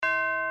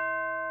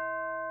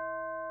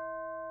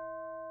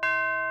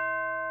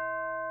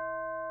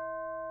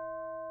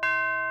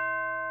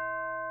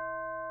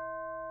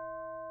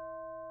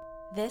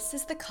This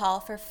is the call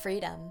for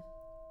freedom.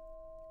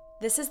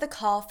 This is the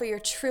call for your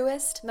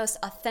truest, most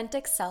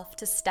authentic self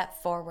to step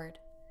forward.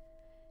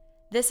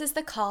 This is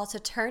the call to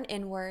turn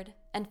inward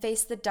and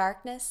face the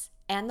darkness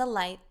and the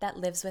light that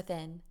lives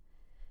within.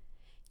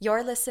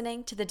 You're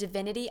listening to the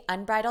Divinity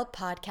Unbridled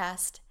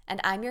podcast, and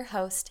I'm your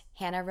host,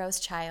 Hannah Rose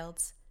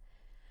Childs.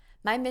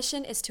 My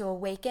mission is to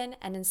awaken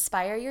and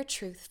inspire your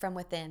truth from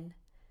within.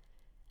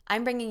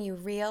 I'm bringing you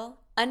real,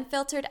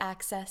 unfiltered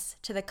access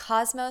to the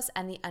cosmos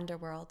and the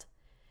underworld,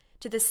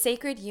 to the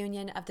sacred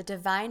union of the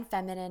divine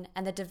feminine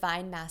and the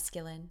divine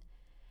masculine,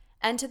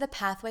 and to the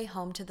pathway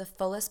home to the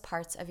fullest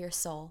parts of your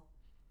soul.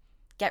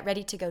 Get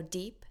ready to go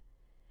deep.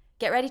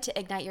 Get ready to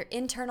ignite your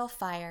internal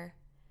fire.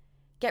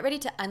 Get ready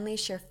to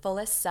unleash your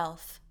fullest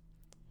self.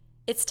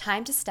 It's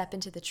time to step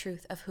into the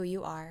truth of who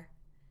you are.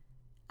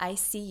 I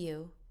see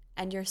you,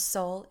 and your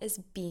soul is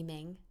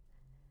beaming.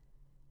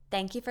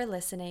 Thank you for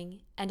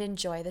listening, and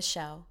enjoy the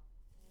show.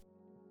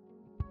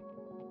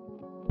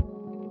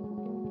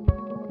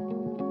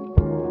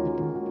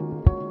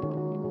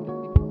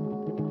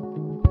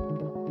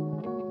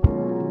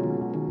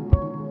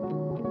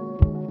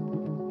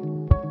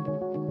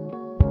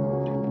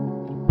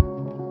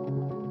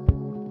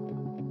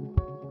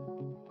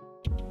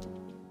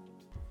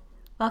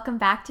 Welcome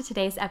back to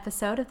today's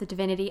episode of the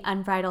Divinity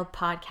Unbridled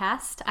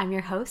podcast. I'm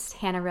your host,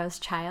 Hannah Rose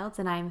Childs,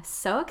 and I'm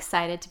so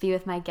excited to be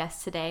with my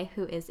guest today,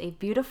 who is a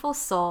beautiful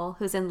soul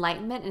whose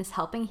enlightenment is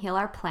helping heal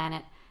our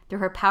planet through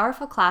her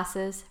powerful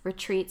classes,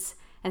 retreats,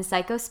 and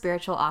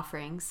psycho-spiritual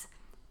offerings.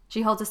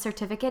 She holds a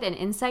certificate in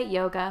Insight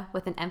Yoga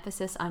with an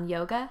emphasis on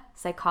yoga,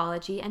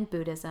 psychology, and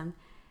Buddhism,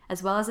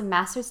 as well as a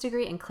master's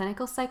degree in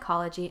clinical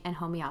psychology and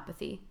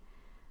homeopathy.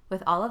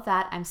 With all of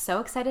that, I'm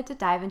so excited to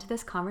dive into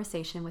this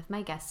conversation with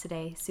my guest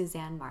today,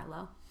 Suzanne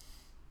Marlow.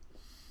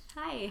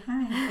 Hi.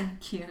 Hi,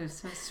 thank you.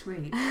 So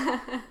sweet.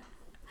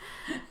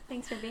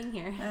 Thanks for being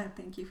here.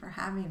 Thank you for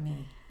having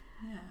me.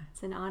 Yeah.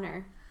 It's an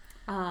honor.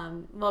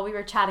 Well, we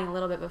were chatting a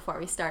little bit before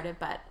we started,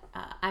 but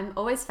I'm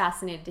always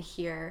fascinated to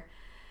hear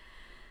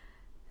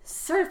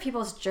sort of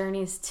people's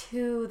journeys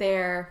to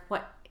their,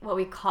 what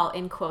we call,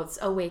 in quotes,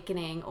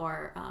 awakening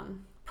or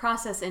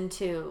process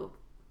into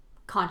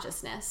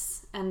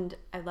consciousness. And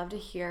I'd love to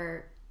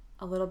hear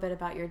a little bit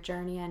about your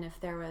journey, and if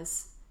there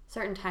was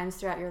certain times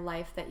throughout your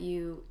life that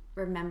you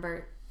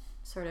remember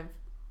sort of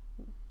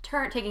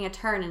taking a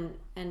turn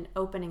and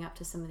opening up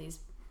to some of these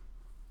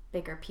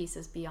bigger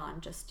pieces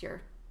beyond just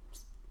your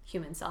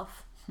human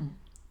self.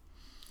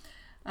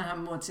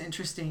 Well, it's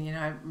interesting,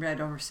 I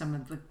read over some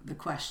of the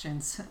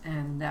questions,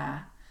 and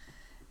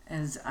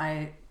as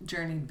I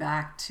journeyed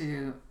back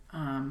to,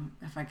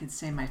 if I could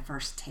say, my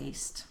first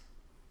taste.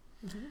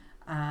 Mm-hmm.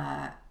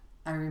 I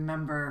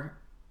remember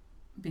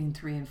being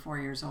 3 and 4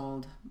 years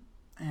old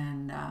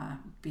and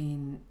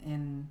being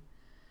in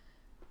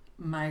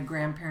my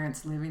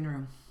grandparents' living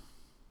room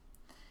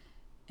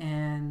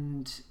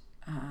and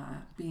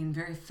being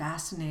very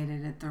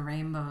fascinated at the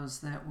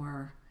rainbows that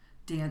were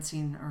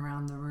dancing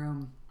around the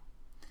room.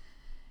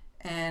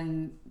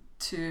 And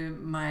to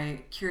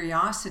my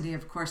curiosity,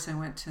 of course, I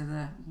went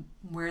to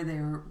where they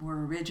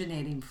were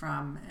originating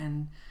from,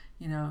 and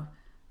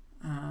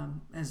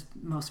as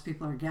most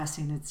people are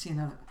guessing, it's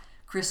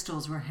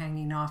crystals were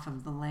hanging off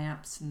of the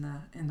lamps in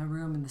the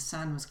room, and the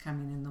sun was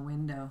coming in the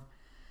window.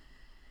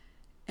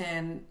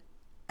 And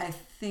I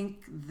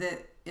think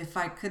that if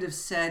I could have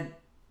said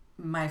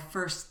my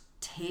first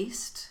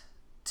taste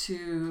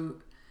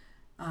to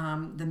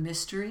the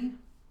mystery,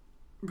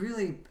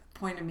 really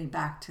pointed me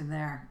back to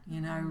there.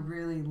 I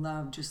really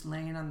loved just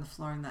laying on the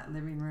floor in that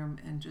living room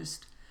and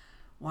just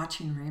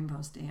watching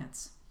rainbows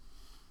dance.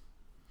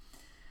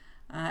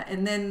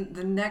 And then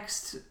the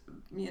next,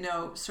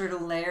 sort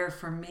of layer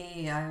for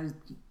me, I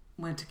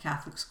went to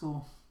Catholic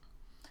school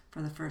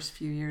for the first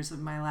few years of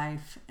my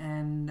life.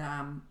 And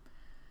I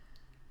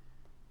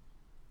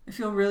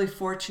feel really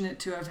fortunate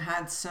to have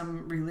had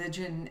some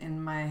religion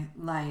in my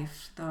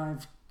life, though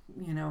I've,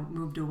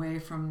 moved away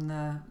from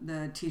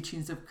the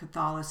teachings of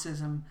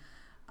Catholicism.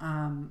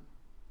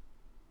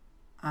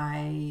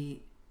 I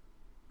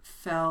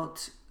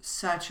felt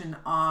such an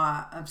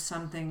awe of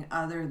something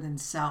other than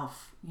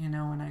self,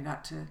 when I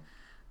got to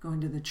go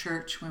into the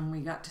church, when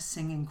we got to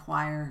sing in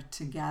choir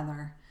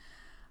together.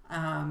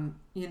 And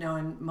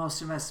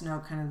most of us know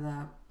kind of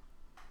the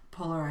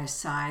polarized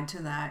side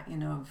to that,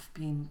 of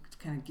being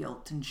kind of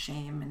guilt and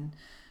shame. And,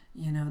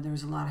 there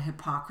was a lot of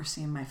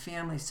hypocrisy in my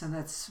family. So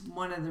that's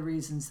one of the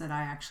reasons that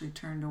I actually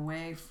turned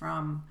away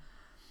from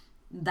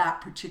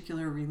that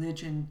particular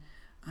religion.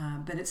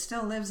 But it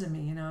still lives in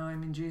me,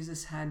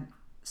 Jesus had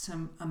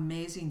some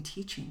amazing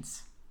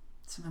teachings.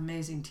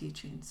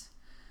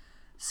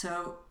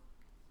 So,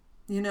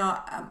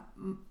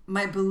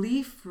 my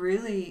belief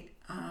really,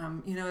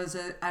 as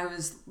I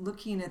was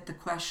looking at the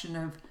question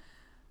of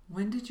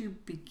when did you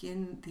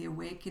begin the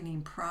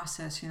awakening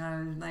process,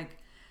 I was like,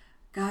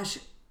 gosh,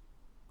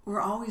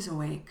 we're always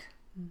awake.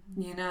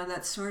 Mm-hmm.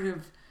 That's sort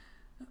of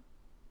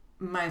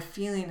my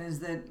feeling, is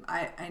that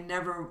I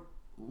never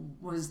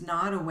was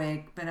not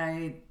awake, but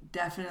I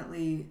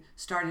definitely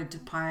started to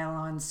pile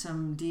on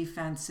some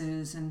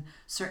defenses and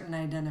certain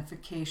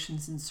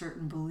identifications and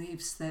certain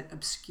beliefs that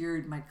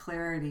obscured my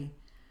clarity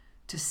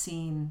to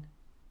seeing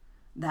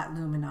that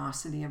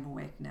luminosity of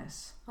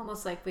awakeness.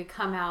 Almost like we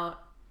come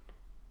out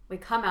awake, we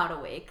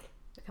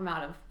come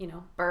out of,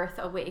 birth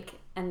awake,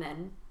 and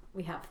then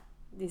we have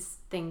these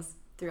things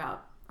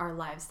throughout our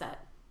lives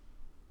that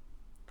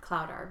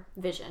cloud our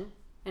vision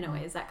in a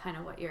way. Is that kind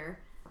of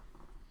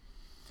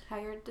how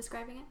you're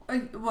describing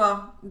it?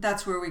 Well,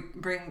 that's where we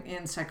bring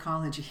in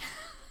psychology.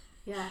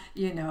 Yeah.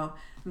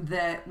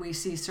 That we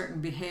see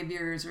certain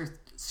behaviors or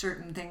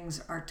certain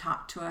things are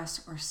taught to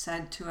us or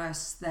said to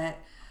us that,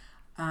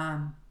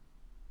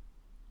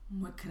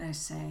 what can I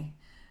say,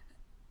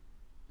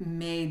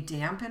 may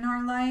dampen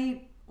our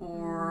light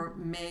or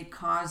may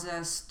cause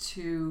us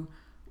to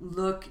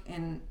look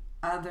in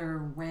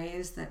other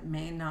ways that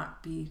may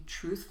not be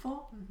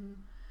truthful. Mm-hmm.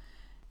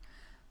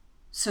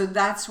 So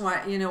that's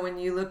why, when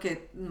you look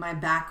at my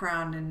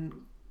background and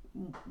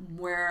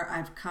where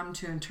I've come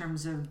to in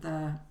terms of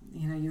the,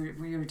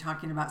 we were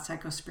talking about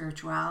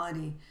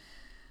psychospirituality,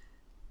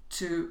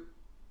 to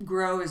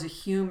grow as a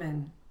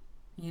human,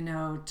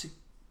 to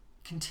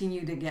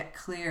continue to get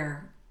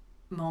clear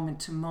moment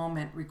to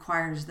moment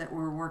requires that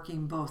we're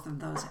working both of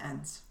those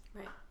ends.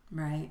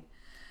 Right?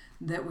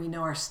 That we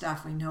know our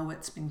stuff, we know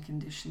what's been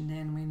conditioned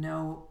in, we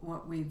know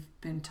what we've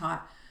been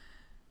taught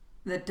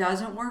that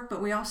doesn't work, but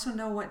we also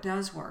know what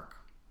does work,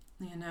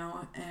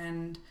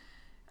 and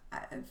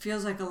it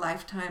feels like a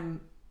lifetime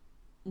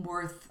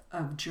worth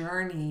of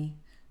journey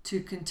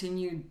to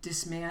continue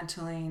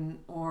dismantling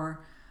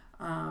or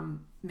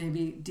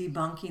maybe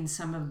debunking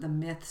some of the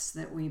myths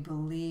that we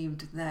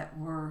believed that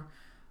were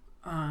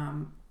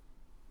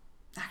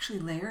actually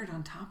layered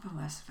on top of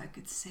us, if I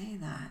could say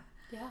that.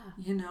 Yeah.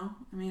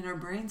 Our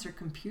brains are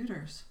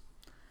computers,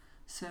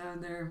 so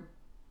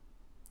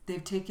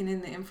they've taken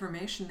in the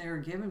information they were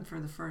given for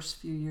the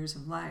first few years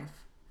of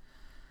life.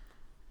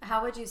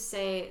 How would you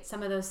say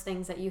some of those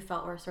things that you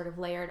felt were sort of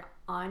layered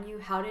on you,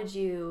 how did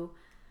you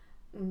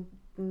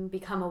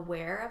become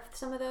aware of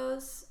some of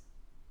those?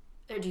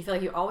 Or do you feel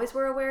like you always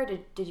were aware?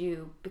 Did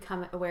you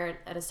become aware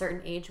at a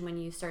certain age when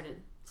you started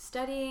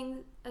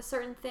studying a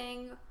certain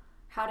thing?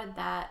 How did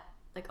that,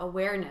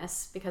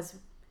 awareness, because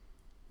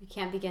you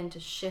can't begin to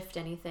shift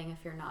anything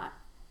if you're not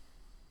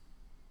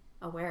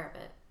aware of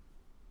it.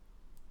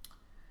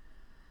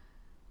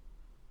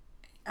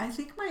 I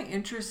think my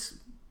interest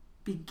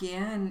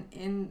began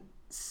in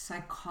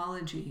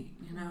psychology,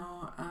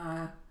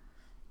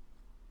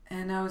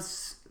 and I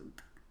was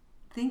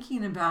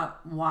thinking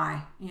about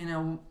why,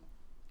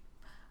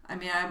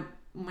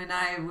 when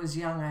I was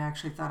young, I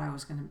actually thought I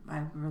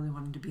really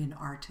wanted to be an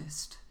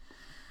artist.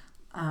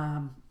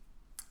 And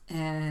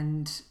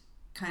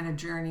kind of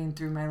journeying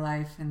through my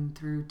life and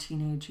through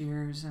teenage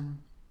years and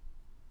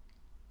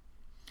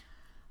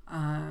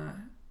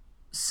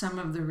some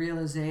of the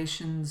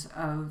realizations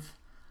of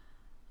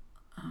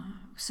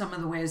some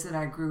of the ways that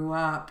I grew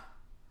up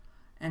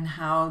and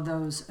how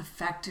those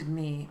affected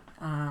me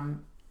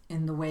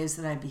in the ways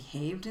that I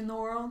behaved in the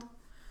world,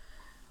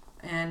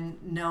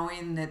 and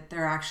knowing that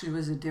there actually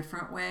was a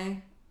different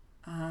way,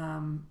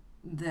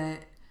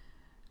 that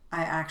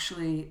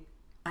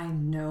I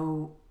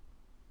know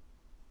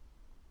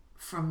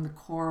from the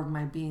core of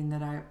my being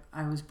that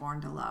I was born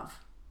to love.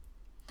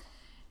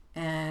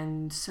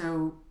 And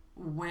so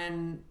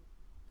when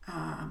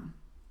I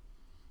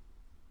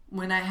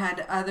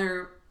had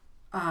other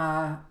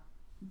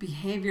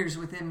behaviors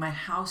within my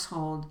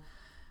household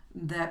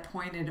that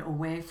pointed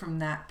away from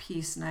that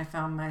piece, and I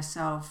found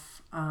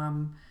myself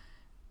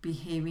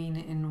behaving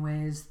in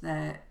ways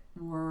that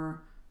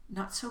were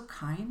not so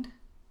kind,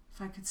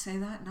 if I could say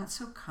that, not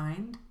so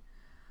kind,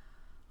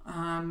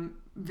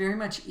 very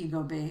much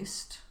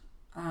ego-based.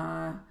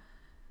 I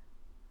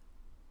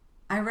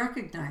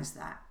recognized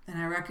that, and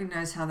I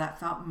recognized how that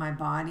felt in my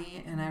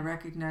body, and I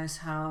recognized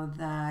how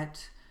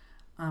that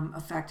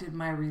affected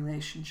my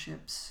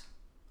relationships.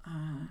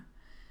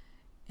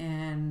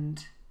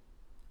 And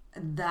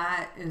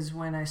that is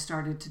when I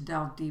started to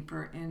delve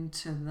deeper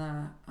into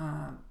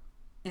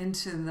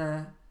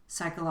the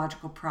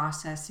psychological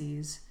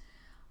processes,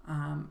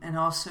 and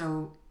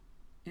also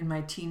in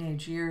my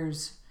teenage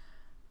years,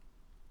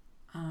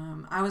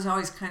 I was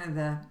always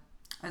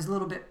I was a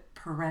little bit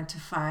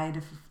parentified,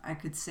 if I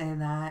could say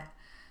that.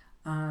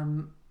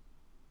 I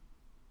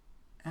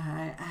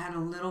had a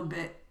little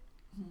bit,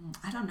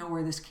 I don't know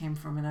where this came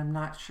from, and I'm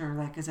not sure,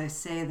 as I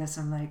say this,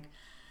 I'm like,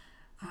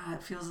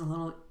 it feels a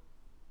little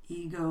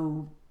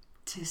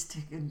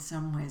egotistic in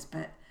some ways,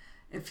 but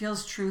it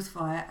feels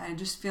truthful. I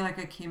just feel like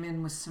I came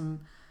in with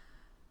some,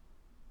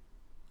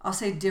 I'll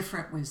say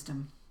different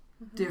wisdom,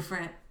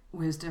 different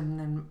wisdom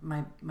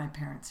than my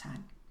parents had.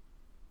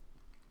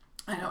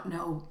 I don't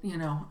know,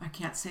 I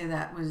can't say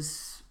that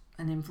was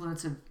an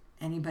influence of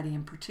anybody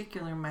in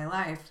particular in my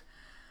life,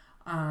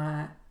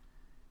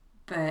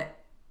 but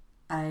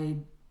I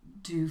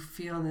do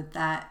feel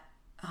that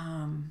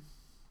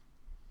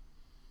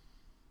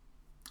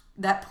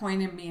that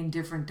pointed me in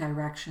different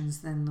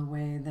directions than the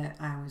way that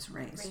I was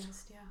raised.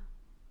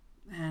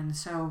 And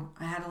so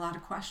I had a lot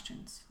of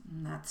questions,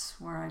 and that's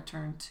where I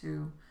turned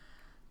to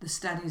the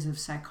studies of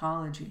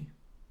psychology.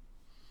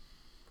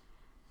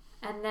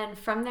 And then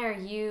from there,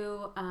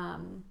 you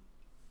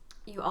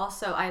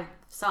also, I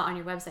saw on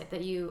your website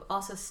that you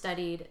also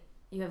studied,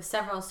 you have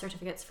several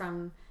certificates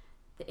from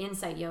the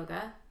Insight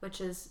Yoga,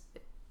 which is,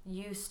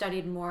 you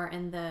studied more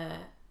in the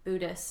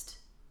Buddhist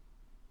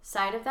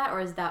side of that, or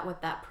is that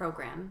what that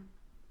program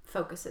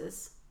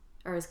focuses,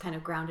 or is kind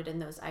of grounded in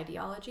those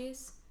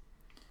ideologies?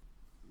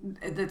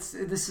 This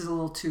is a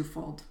little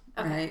twofold,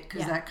 okay, right?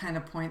 Because that kind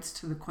of points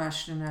to the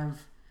question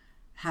of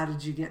how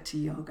did you get to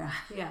yoga?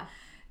 Yeah.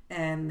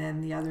 And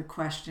then the other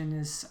question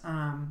is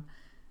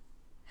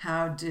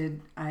how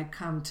did I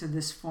come to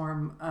this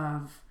form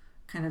of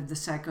kind of the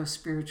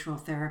psycho-spiritual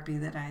therapy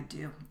that I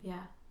do?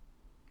 Yeah.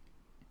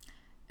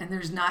 And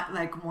there's not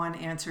like one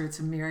answer. It's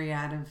a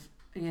myriad of,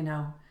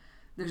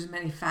 there's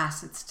many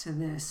facets to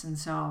this. And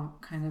so I'll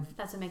kind of...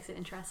 That's what makes it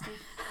interesting.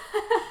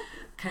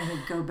 kind of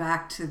go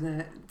back to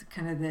the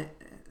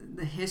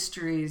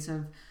histories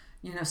of,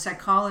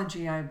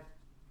 psychology. I,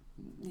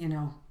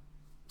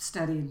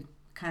 studied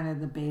kind of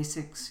the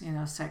basics,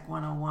 Psych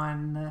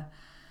 101, the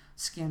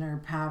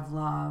Skinner,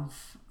 Pavlov,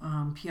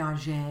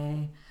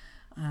 Piaget.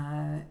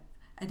 I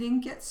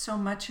didn't get so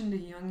much into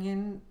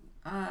Jungian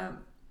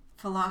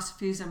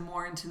philosophies. I'm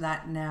more into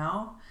that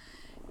now.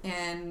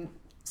 And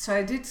so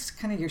I did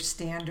kind of your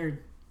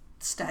standard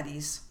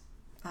studies,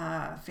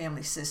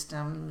 family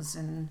systems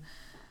and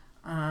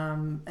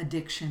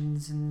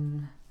addictions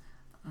and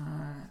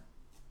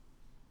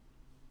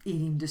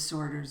eating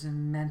disorders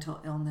and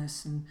mental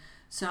illness. And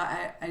so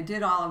I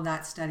did all of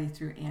that study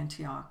through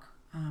Antioch.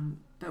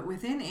 But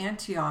within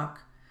Antioch,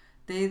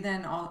 they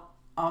then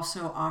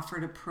also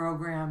offered a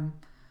program,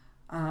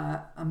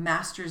 a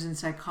master's in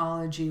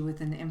psychology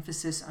with an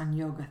emphasis on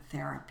yoga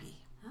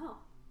therapy. Oh.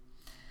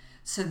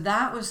 So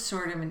that was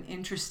sort of an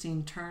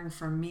interesting turn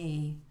for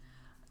me.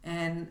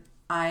 And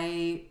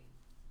I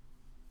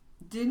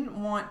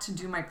didn't want to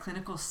do my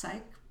clinical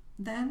psych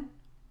then,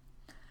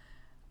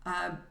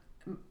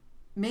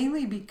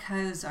 mainly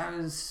because I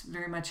was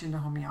very much into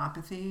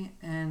homeopathy,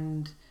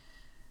 and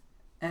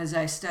as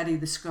I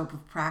studied the scope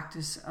of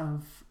practice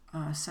of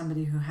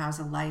somebody who has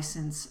a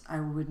license,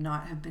 I would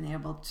not have been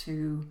able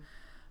to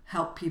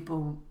help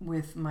people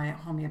with my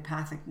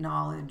homeopathic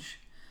knowledge,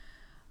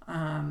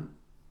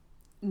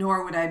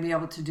 nor would I be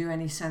able to do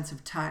any sense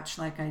of touch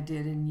like I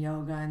did in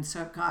yoga. And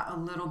so it got a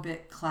little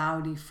bit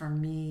cloudy for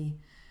me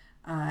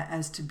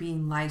as to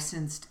being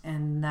licensed,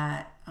 and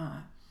that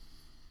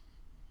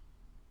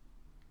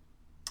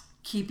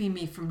keeping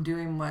me from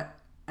doing what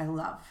I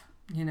love,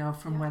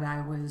 from what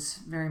I was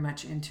very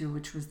much into,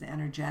 which was the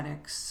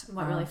energetics.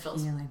 What really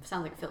healing.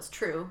 Sounds like it feels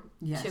true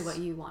Yes. to what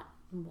you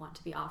want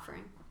to be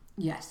offering.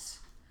 Yes.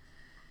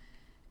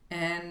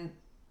 And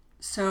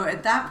so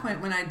at that point,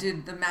 when I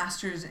did the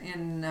master's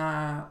in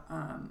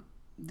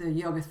the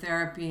yoga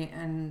therapy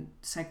and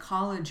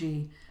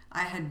psychology,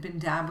 I had been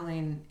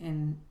dabbling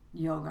in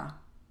yoga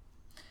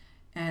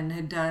and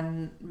had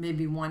done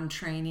maybe one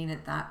training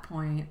at that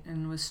point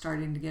and was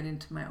starting to get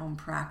into my own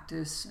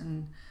practice.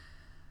 And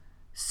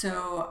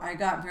so I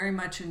got very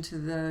much into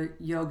the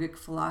yogic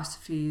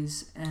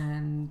philosophies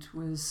and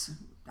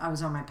I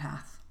was on my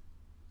path,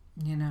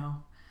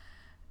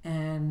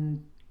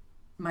 and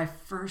my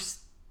first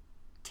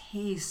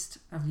taste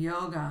of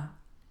yoga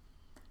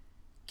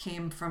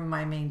came from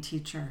my main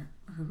teacher,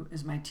 who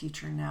is my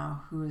teacher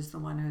now, who is the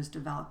one who has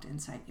developed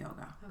Insight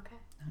Yoga.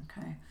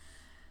 Okay.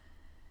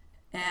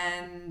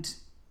 And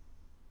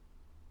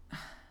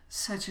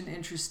such an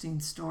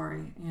interesting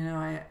story.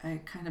 I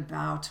kind of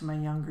bow to my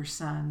younger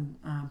son,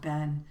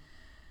 Ben,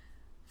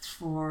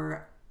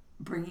 for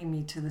bringing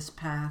me to this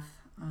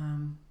path.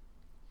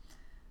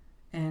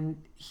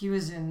 And he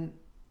was in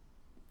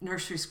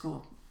nursery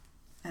school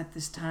at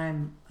this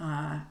time,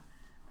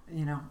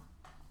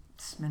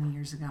 it's many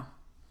years ago.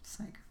 It's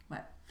like,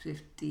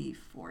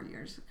 54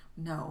 years ago?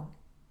 No.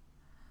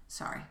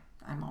 Sorry,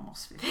 I'm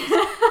almost 50.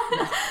 No,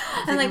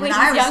 I'm like, wait,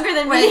 he's younger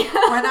than me.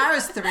 When I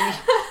was 3.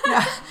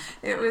 No,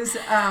 it was,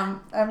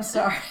 I'm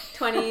sorry.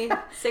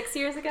 26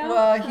 years ago?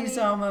 Well, he's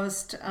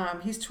almost,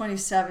 he's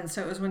 27,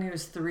 so it was when he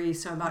was 3,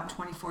 so about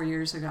 25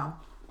 years ago.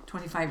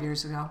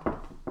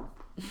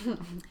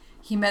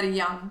 He met a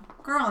young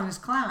girl in his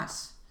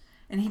class,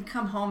 and he'd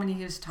come home and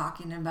he was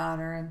talking about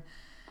her, and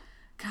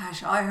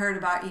gosh, all I heard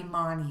about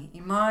Imani.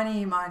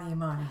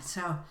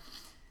 So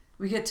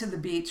we get to the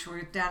beach.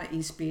 We're down at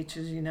East Beach,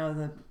 as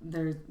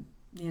there's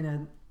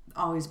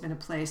always been a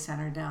play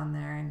center down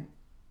there, and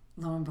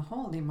lo and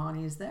behold,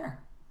 Imani is there,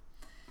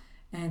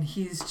 and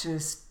he's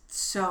just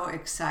so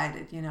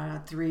excited.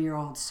 A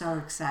 3-year-old, so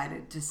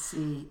excited to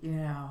see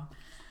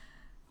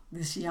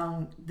this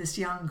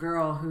young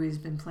girl who he's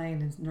been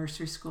playing in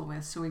nursery school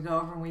with. So we go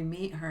over and we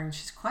meet her, and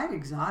she's quite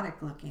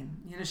exotic looking.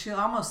 She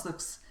almost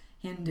looks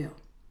Hindu.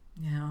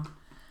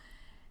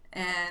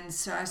 And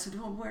so I said,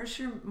 well, where's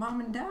your mom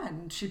and dad?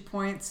 And she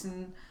points,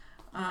 and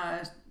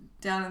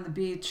down on the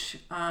beach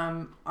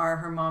are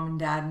her mom and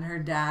dad, and her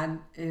dad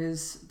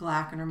is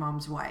black and her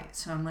mom's white.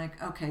 So I'm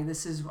like, okay,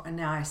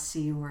 now I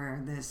see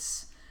where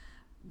this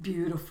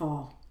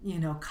beautiful,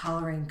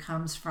 coloring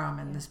comes from,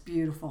 and this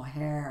beautiful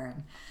hair,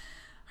 and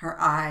her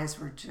eyes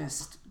were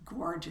just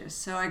gorgeous.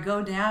 So I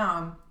go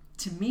down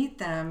to meet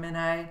them, and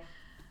I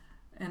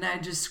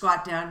just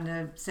squat down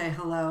to say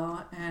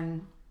hello,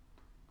 and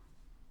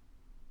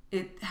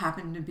it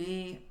happened to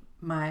be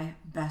my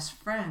best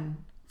friend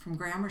from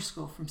grammar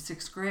school from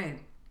 6th grade.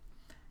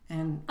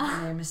 And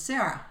her name is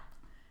Sarah.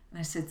 And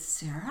I said,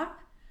 Sarah?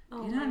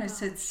 And I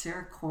said,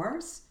 Sarah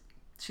Kors?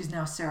 She's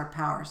now Sarah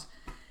Powers.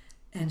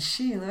 And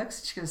she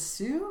goes,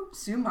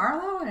 Sue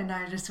Marlow? And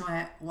I just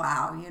went,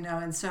 wow,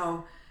 and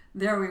so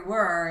there we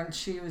were, and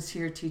she was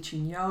here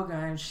teaching yoga,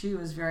 and she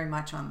was very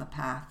much on the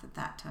path at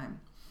that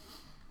time.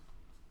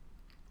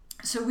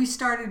 So we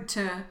started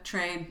to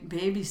trade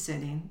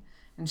babysitting,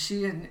 and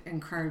she had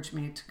encouraged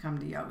me to come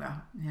to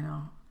yoga,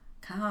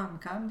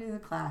 come do the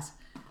class.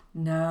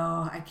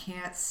 No, I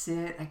can't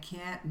sit. I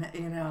can't,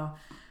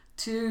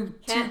 too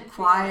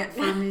quiet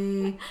for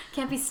me.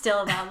 Can't be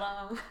still that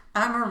long.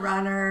 I'm a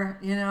runner,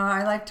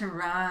 I like to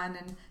run,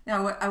 and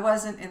I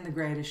wasn't in the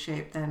greatest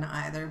shape then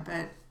either,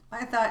 but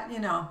I thought,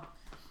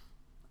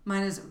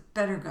 mine is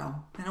better go.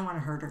 I don't want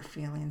to hurt her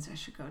feelings. I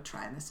should go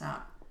try this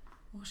out.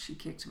 Well, she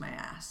kicked my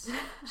ass.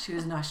 She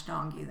was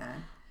Nashtangi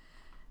then.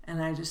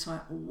 And I just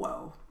went,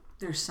 whoa,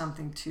 there's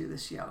something to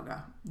this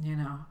yoga,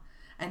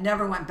 I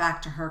never went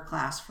back to her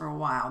class for a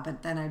while,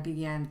 but then I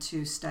began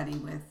to study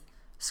with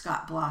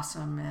Scott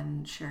Blossom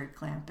and Sherry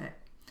Clampett,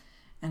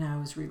 and I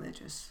was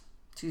religious.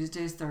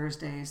 Tuesdays,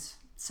 Thursdays,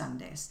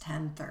 Sundays,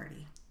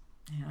 10:30,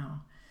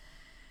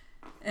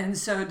 And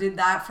so did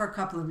that for a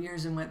couple of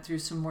years and went through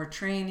some more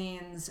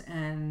trainings,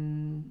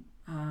 and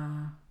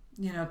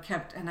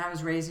and I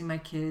was raising my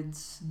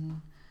kids,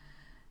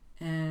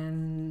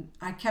 and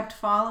I kept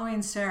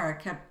following Sarah,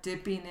 kept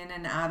dipping in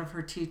and out of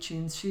her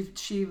teachings.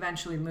 She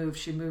eventually moved.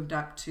 She moved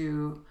up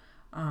to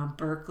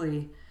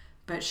Berkeley,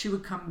 but she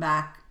would come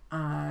back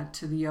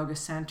to the yoga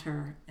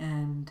center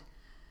and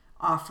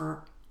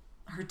offer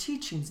her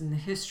teachings in the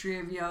history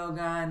of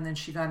yoga, and then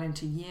she got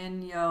into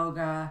yin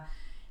yoga.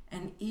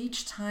 And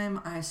each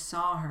time I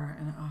saw her,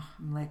 and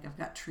I'm like, I've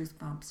got truth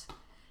bumps.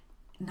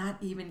 Not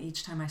even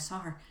each time I saw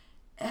her.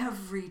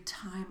 Every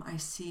time I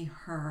see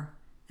her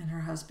and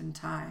her husband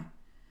Ty,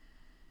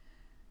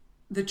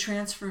 the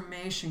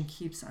transformation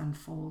keeps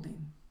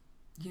unfolding,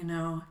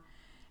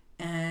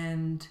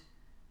 and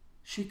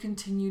she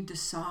continued to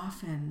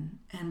soften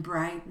and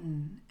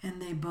brighten,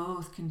 and they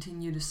both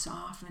continue to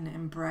soften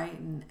and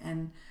brighten.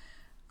 And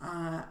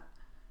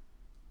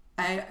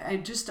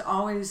I just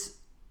always,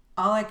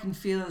 all I can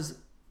feel is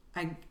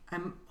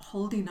I'm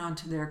holding on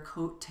to their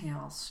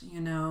coattails,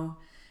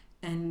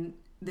 and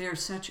they're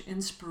such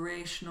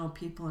inspirational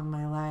people in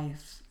my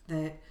life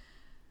that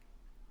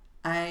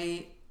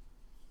I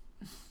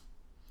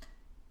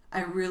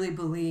really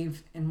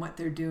believe in what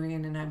they're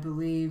doing, and I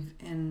believe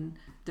in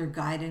their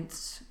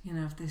guidance.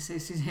 If they say,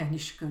 Suzanne, you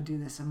should go do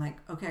this, I'm like,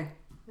 okay.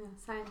 Yeah,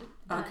 signed.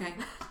 Okay.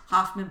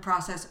 Hoffman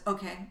process,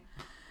 okay.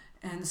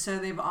 And so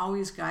they've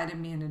always guided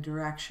me in a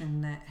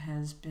direction that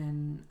has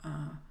been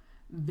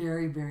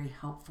very, very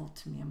helpful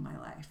to me in my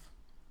life.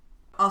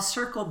 I'll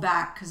circle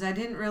back because I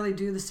didn't really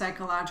do the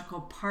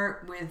psychological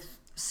part with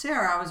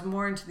Sarah. I was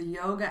more into the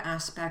yoga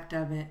aspect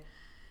of it.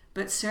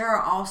 But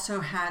Sarah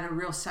also had a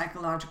real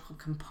psychological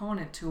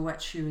component to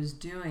what she was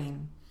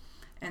doing.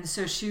 And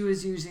so she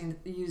was using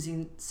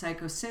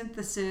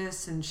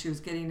psychosynthesis, and she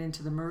was getting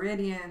into the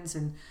meridians,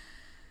 and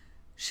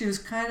she was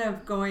kind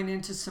of going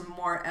into some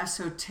more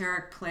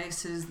esoteric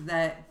places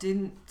that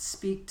didn't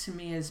speak to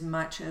me as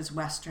much as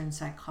Western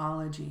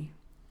psychology.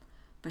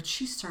 But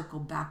she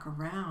circled back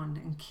around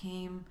and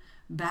came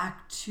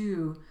back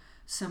to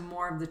some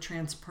more of the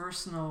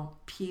transpersonal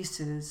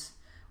pieces,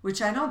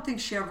 which I don't think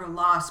she ever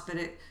lost, but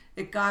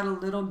it got a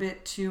little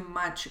bit too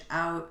much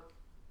out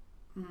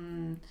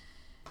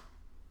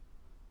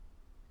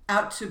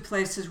to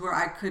places where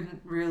I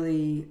couldn't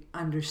really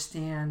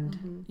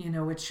understand,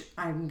 which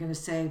I'm going to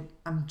say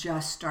I'm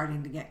just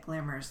starting to get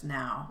glimmers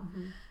now.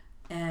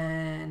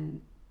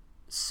 And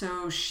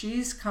so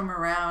she's come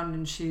around,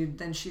 and she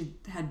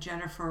had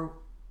Jennifer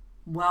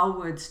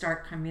Wellwood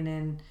start coming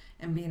in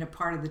and being a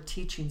part of the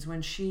teachings.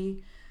 When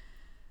she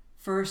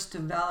first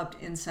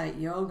developed Insight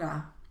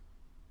Yoga,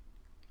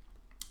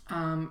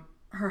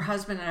 her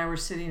husband and I were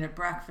sitting at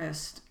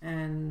breakfast,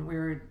 and we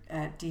were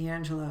at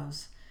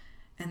D'Angelo's,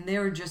 and they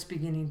were just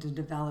beginning to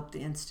develop the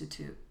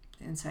Institute,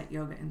 the Insight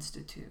Yoga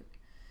Institute.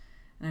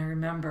 And I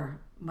remember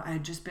I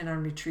had just been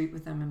on retreat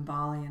with them in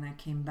Bali, and I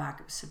came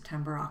back, it was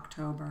September,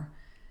 October,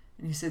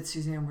 and he said,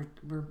 Suzanne,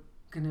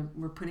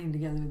 we're putting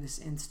together this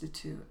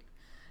institute,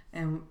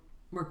 and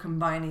we're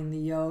combining the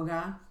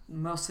yoga,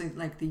 mostly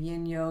like the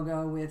yin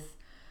yoga, with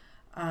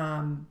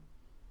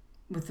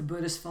the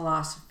Buddhist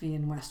philosophy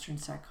and Western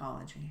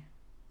psychology.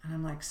 And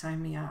I'm like,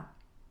 sign me up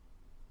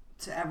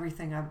to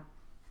everything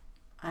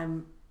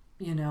I'm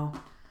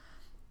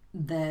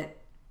that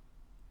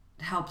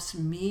helps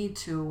me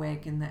to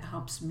awaken, that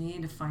helps me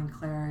to find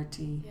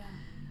clarity. Yeah.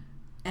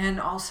 And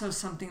also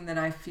something that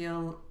I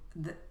feel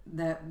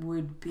that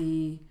would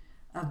be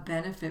of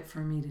benefit for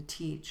me to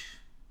teach,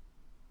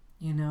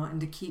 and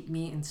to keep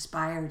me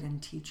inspired in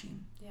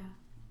teaching. Yeah.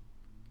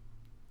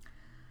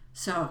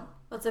 So.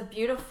 Well, it's a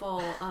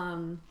beautiful,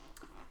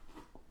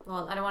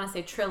 well, I don't want to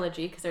say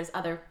trilogy because there's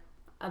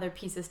other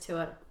pieces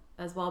to it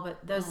as well,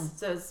 but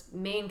those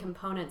main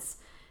components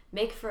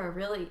make for a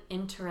really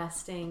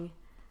interesting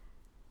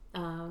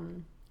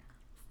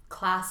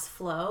class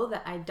flow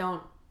that I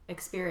don't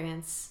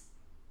experience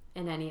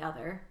in any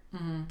other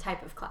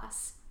type of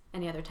class,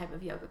 any other type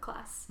of yoga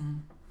class.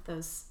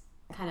 Those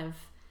kind of,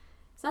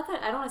 it's not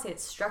that, I don't want to say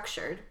it's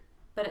structured,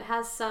 but it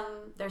has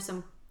there's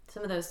some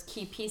of those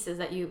key pieces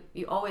that you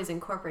always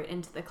incorporate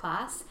into the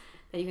class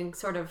that you can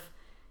sort of,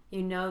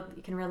 you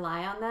can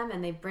rely on them,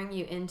 and they bring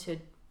me into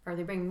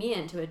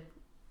a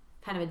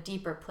kind of a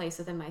deeper place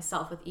within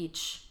myself with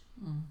each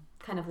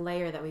kind of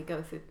layer that we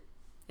go through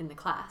in the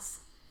class.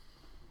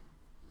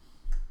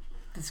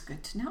 That's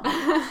good to know.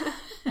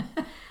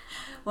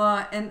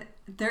 Well, and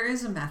there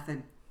is a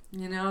method.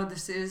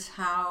 This is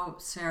how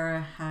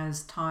Sarah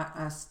has taught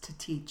us to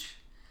teach.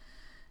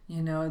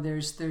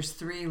 There's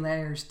 3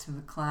 layers to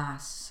the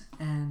class,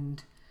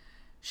 and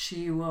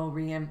she will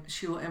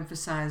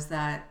emphasize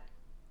that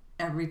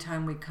every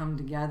time we come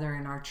together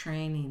in our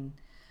training.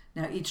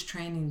 Now, each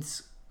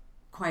training's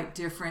quite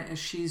different as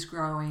she's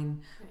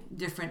growing. Right.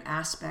 Different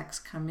aspects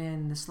come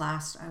in.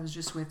 I was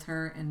just with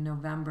her in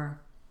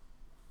November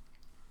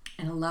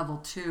in a level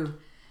 2,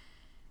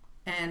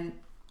 and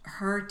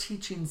her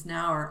teachings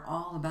now are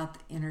all about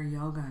the inner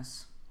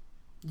yogas,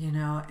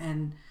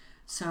 and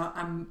so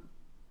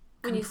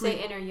when you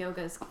say inner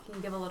yogas, can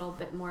you give a little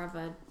bit more of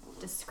a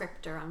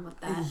descriptor on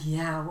what that?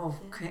 Yeah, well,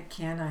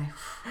 can I?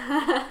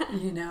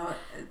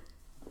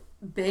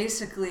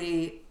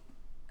 Basically,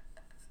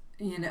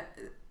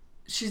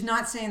 she's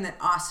not saying that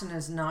asana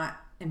is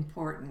not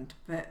important,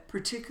 but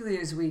particularly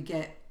as we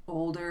get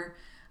older,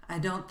 I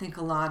don't think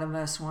a lot of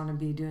us want to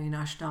be doing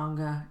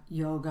Ashtanga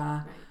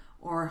yoga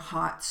or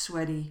hot,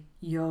 sweaty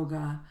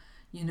yoga.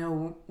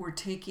 We're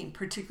taking,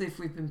 particularly if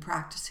we've been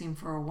practicing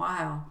for a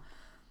while,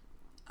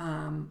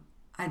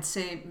 I'd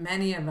say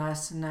many of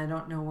us, and I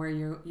don't know where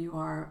you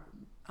are,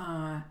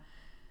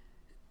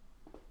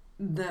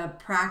 the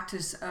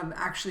practice of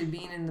actually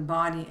being in the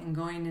body and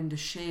going into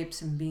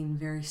shapes and being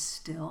very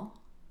still.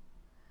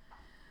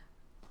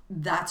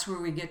 That's where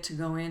we get to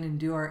go in and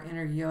do our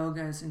inner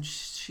yogas, and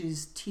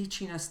she's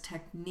teaching us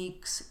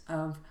techniques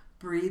of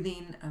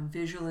breathing, of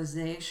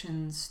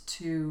visualizations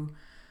to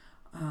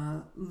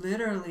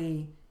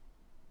literally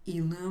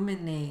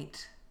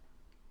illuminate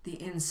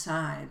the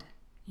inside.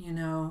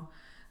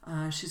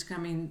 She's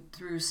coming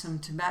through some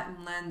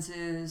Tibetan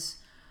lenses,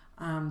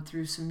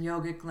 through some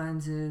yogic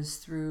lenses,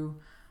 through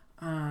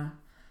I'm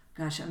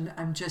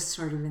just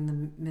sort of in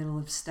the middle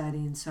of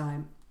studying, so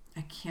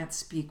I can't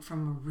speak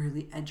from a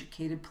really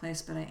educated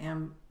place, but I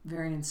am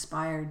very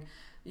inspired.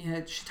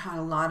 She taught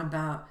a lot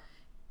about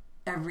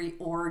every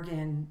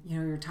organ.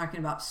 You're talking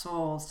about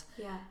souls.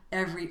 Yeah.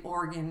 Every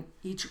organ,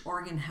 each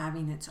organ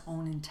having its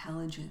own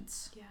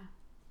intelligence. Yeah.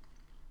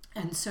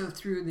 And so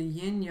through the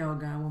yin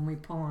yoga, when we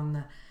pull on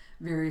the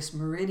various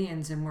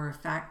meridians and we're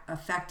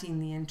affecting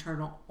the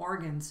internal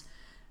organs,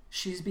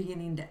 she's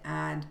beginning to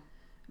add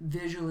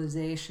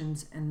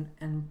visualizations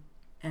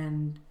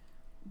and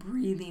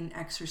breathing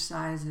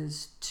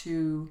exercises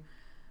to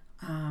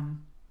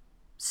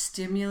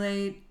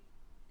stimulate,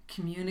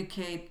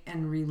 communicate,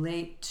 and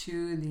relate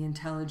to the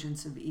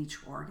intelligence of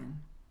each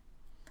organ.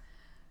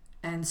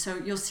 And so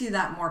you'll see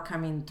that more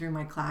coming through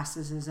my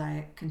classes as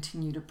I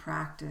continue to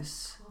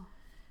practice. Cool.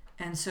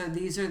 And so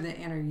these are the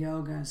inner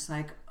yogas,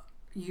 like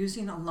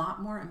using a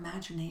lot more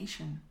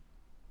imagination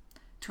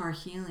to our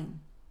healing.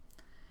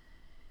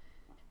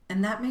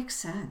 And that makes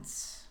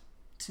sense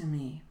to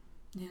me.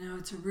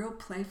 It's a real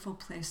playful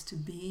place to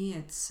be.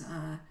 It's,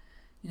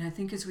 I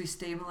think as we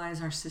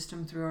stabilize our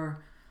system through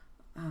our,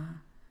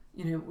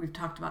 we've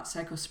talked about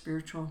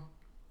psycho-spiritual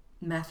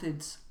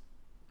methods.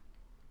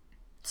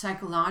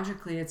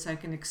 Psychologically, it's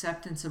like an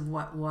acceptance of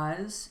what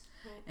was,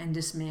 and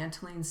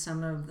dismantling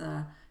some of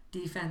the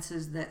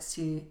defenses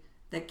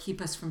that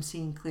keep us from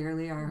seeing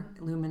clearly, our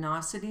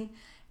luminosity,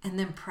 and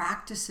then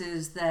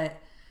practices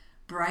that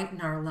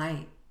brighten our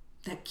light,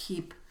 that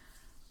keep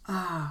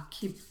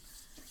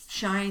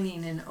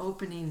shining and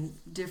opening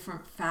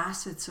different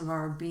facets of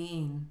our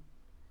being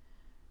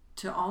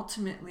to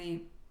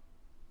ultimately,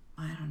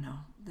 I don't know,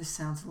 this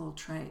sounds a little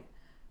trite,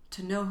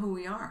 to know who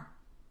we are,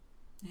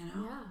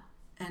 Yeah.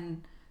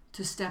 and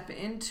to step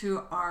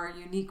into our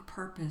unique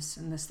purpose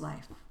in this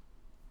life.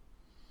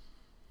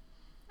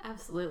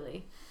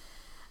 Absolutely.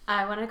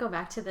 I want to go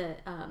back to the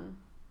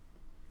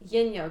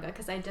yin yoga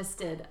because I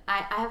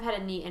have had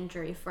a knee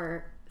injury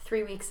for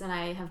 3 weeks and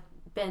I have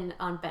been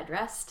on bed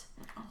rest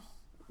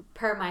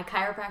per my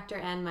chiropractor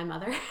and my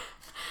mother.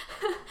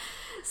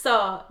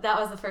 So that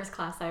was the first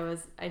class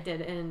I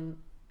did in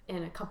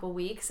a couple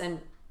weeks,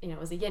 and it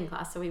was a yin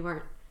class, so we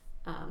weren't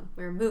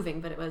we were moving,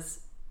 but it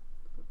was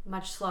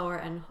much slower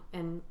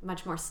and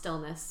much more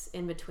stillness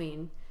in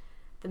between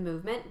the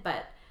movement.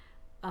 But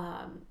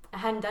I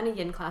hadn't done a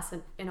yin class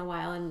in a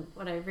while, and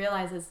what I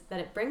realized is that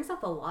it brings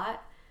up a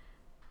lot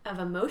of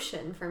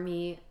emotion for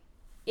me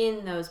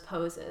in those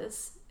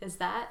poses. Is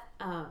that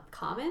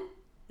common?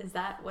 Is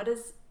that what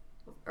is,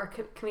 or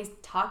can we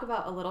talk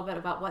about a little bit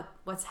about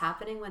what's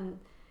happening when,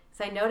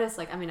 because I noticed,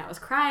 like, I mean, I was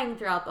crying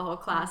throughout the whole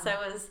class. I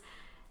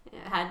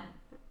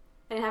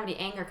didn't have any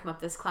anger come up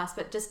this class,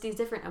 but just these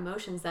different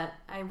emotions that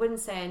I wouldn't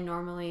say I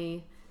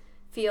normally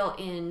feel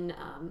in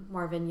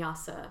more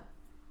vinyasa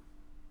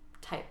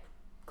type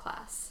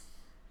class.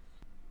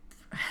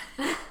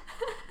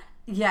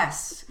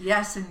 Yes,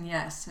 and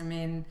yes. I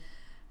mean,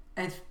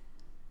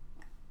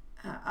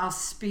 I'll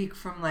speak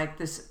from like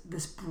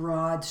this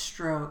broad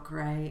stroke,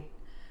 right?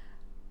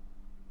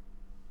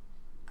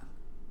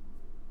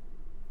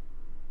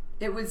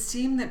 It would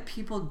seem that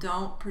people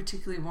don't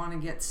particularly want to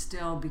get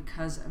still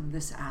because of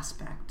this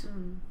aspect.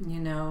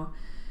 You know,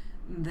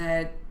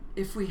 that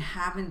if we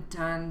haven't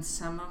done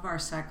some of our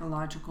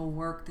psychological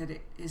work, that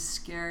it is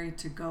scary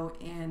to go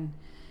in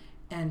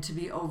and to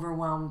be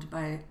overwhelmed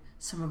by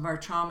some of our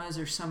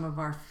traumas or some of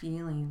our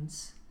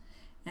feelings.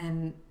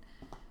 And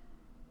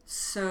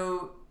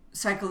so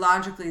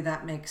psychologically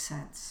that makes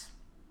sense.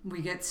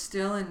 We get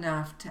still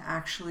enough to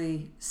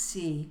actually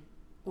see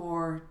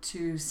or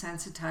to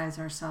sensitize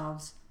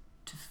ourselves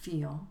to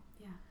feel.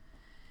 Yeah.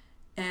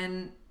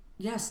 And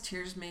yes,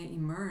 tears may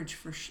emerge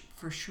for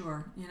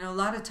sure. You know, a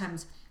lot of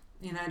times,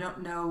 you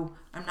know,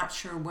 I'm not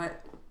sure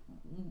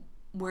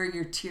where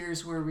your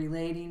tears were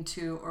relating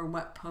to or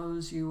what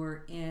pose you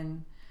were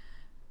in.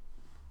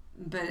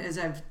 But as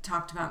I've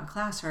talked about in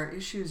class, our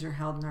issues are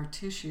held in our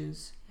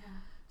tissues. Yeah.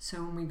 So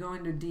when we go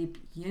into deep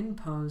yin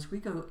pose, we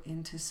go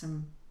into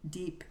some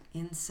deep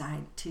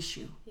inside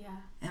tissue. Yeah.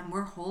 And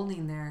we're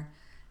holding there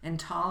and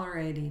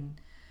tolerating.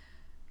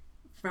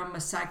 From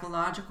a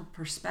psychological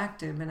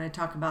perspective, and I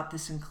talk about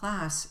this in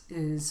class,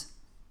 is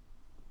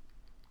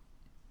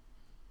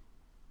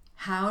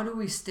how do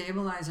we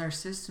stabilize our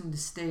system to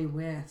stay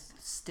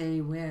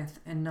with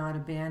and not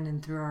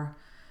abandon through our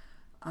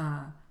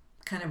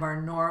kind of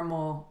our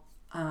normal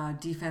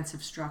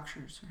defensive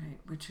structures, right?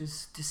 Which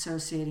is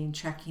dissociating,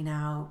 checking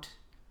out,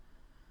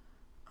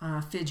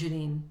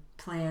 fidgeting,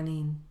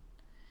 planning.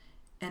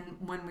 And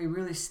when we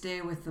really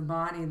stay with the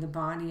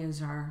body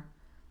is our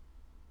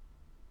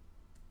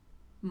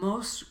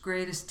most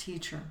greatest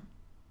teacher,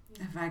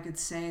 if I could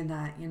say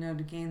that, you know,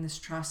 to gain this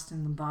trust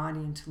in the body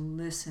and to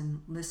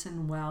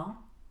listen well,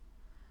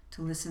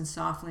 to listen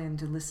softly and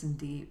to listen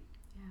deep.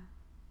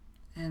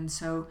 Yeah. And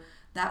so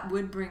that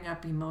would bring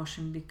up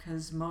emotion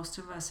because most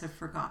of us have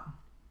forgotten,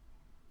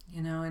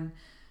 you know, and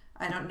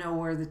I don't know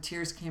where the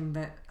tears came,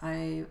 but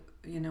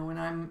you know, when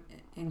I'm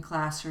in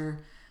class or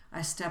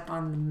I step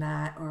on the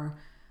mat or,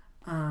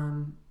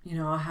 you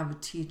know, I'll have a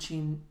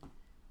teaching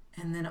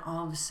and then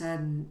all of a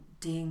sudden,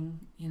 ding,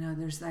 you know,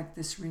 there's like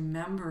this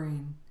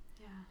remembering.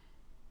 Yeah.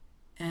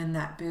 And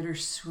that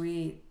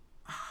bittersweet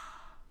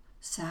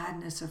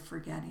sadness of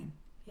forgetting.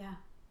 Yeah.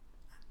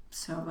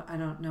 So I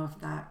don't know if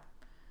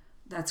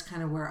that's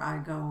kind of where I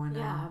go. And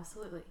yeah,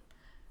 absolutely.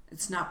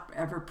 It's not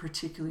ever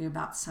particularly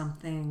about some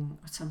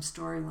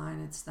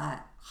storyline. It's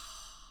that.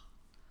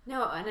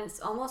 No, and it's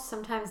almost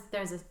sometimes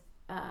there's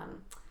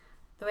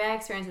the way I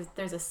experience it,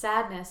 there's a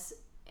sadness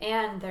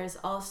and there's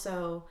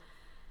also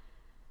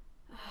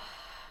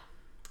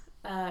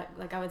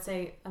like I would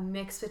say a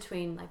mix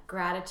between like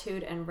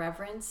gratitude and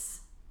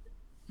reverence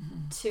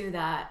to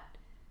that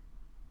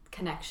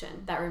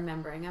connection, that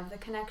remembering of the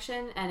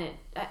connection, and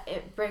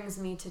it brings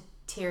me to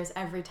tears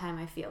every time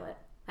I feel it.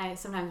 I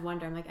sometimes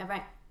wonder, I'm like, am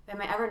I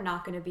ever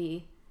not going to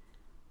be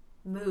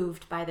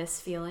moved by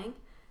this feeling?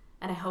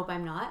 And I hope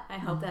I'm not. I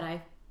hope that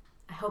I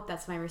hope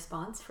that's my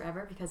response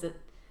forever, because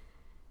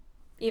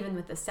even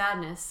with the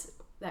sadness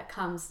that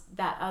comes,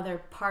 that other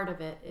part of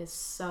it is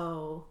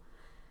so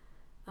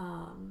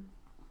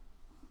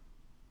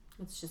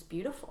it's just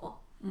beautiful.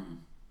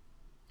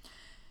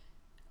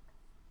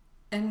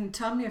 And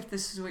tell me if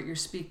this is what you're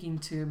speaking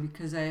to,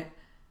 because I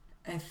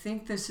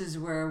think this is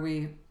where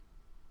we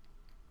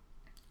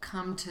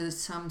come to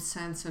some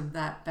sense of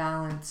that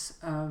balance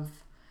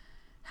of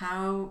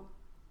how,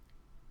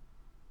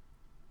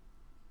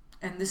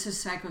 and this is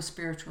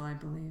psycho-spiritual, I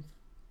believe,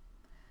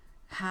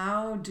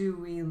 how do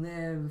we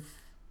live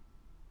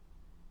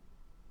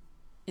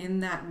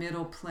in that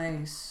middle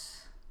place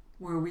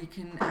where we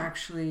can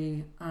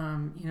actually,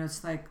 you know,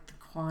 it's like the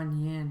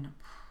Kuan Yin,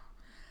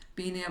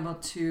 being able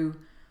to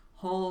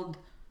hold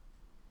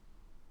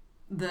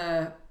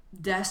the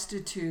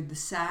destitute, the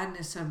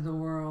sadness of the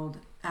world,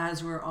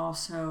 as we're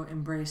also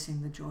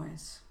embracing the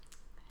joys.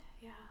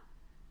 Yeah.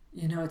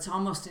 You know, it's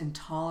almost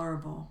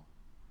intolerable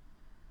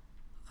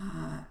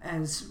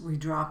as we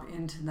drop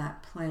into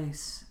that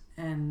place,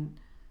 and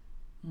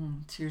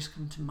tears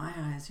come to my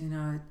eyes. You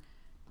know,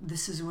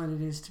 this is what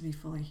it is to be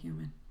fully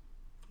human.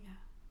 Yeah.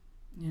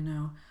 You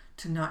know,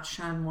 to not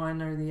shun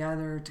one or the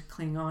other, to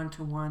cling on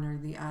to one or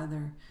the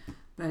other,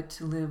 but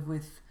to live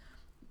with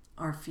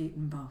our feet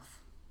in both.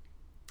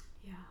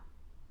 Yeah.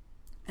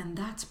 And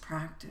that's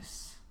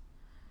practice.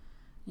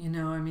 You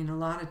know, I mean, a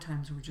lot of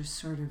times we're just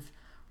sort of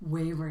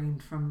wavering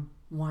from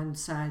one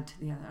side to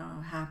the other. Oh,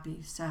 happy,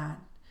 sad,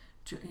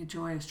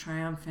 joyous,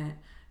 triumphant,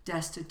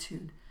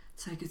 destitute.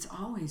 It's like it's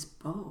always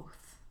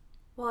both.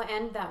 Well,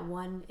 and that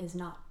one is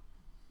not,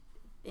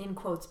 in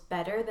quotes,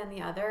 better than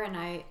the other. And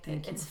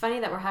it's funny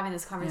that we're having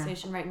this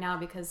conversation right now,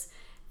 because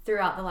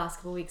throughout the last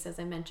couple of weeks, as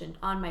I mentioned,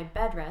 on my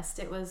bed rest,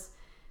 it was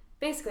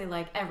basically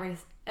like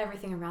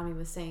everything around me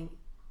was saying,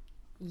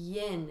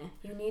 yin,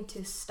 you need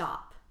to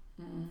stop.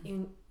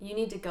 You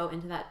need to go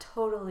into that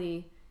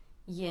totally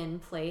yin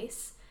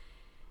place.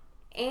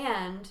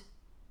 And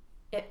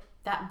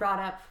that brought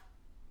up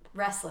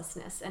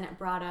restlessness, and it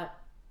brought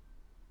up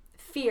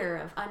fear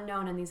of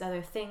unknown and these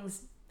other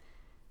things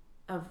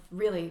of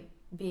really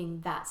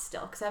being that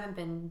still, because I haven't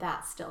been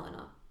that still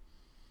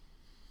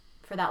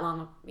for that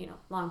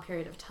long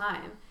period of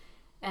time.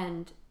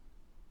 And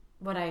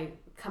what I,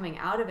 coming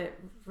out of it,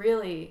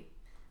 really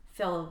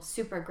feel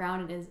super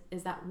grounded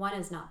is that one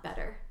is not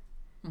better.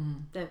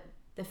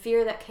 The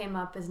fear that came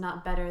up is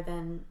not better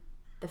than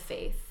the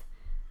faith.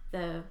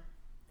 The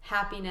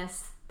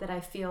happiness that I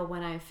feel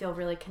when I feel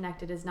really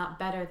connected is not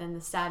better than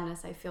the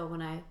sadness I feel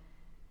when I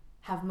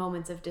have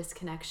moments of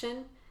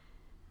disconnection.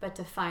 But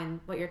to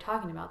find what you're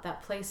talking about,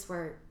 that place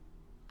where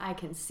I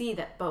can see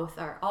that both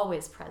are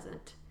always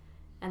present,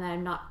 and that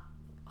I'm not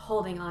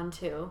holding on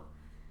to,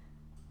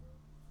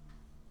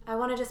 I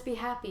want to just be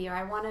happy, or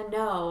I want to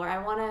know, or I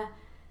want to,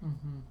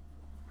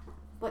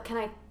 what can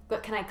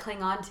I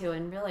cling on to,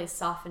 and really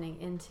softening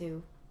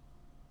into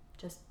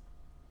just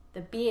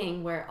the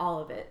being where all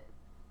of it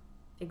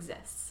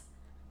exists.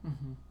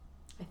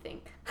 I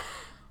think.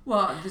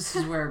 Well, this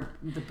is where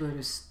the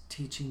Buddhist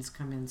teachings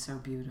come in so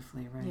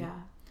beautifully, right? Yeah.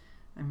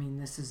 I mean,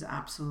 this is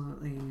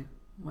absolutely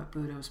what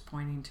Buddha was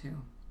pointing to.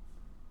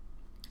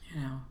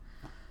 You know,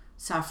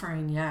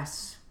 suffering,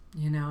 yes,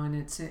 you know, and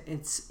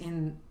it's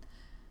in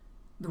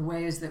the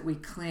ways that we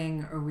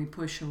cling or we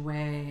push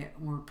away,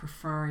 or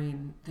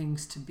preferring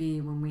things to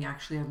be when we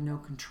actually have no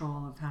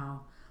control of how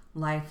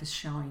life is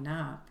showing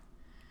up.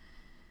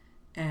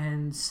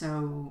 And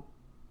so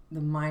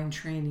the mind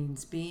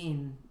trainings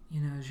being, you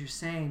know, as you're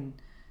saying,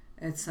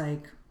 it's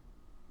like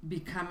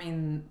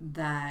becoming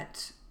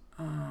that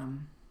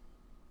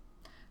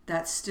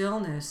that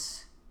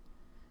stillness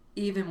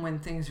even when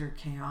things are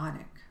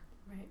chaotic.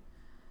 Right.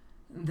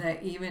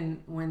 That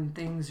even when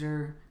things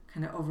are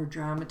kind of over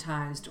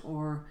dramatized,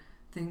 or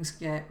things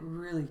get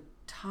really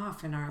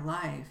tough in our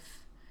life,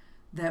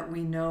 that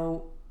we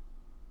know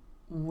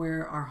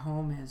where our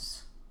home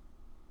is,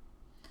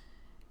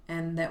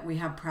 and that we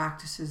have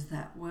practices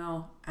that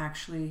will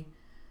actually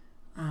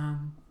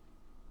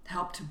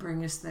help to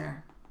bring us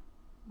there,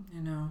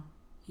 you know,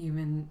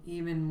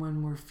 even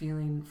when we're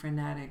feeling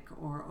frenetic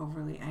or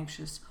overly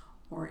anxious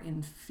or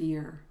in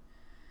fear.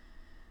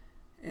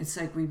 It's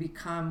like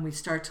we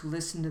start to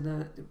listen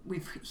to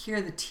we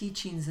hear the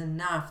teachings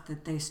enough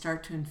that they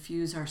start to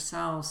infuse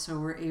ourselves, so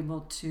we're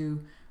able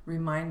to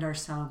remind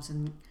ourselves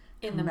and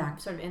come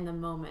back. Sort of in the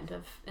moment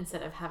of,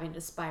 instead of having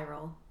to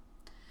spiral.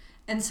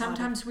 And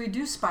sometimes we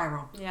do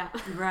spiral. Yeah.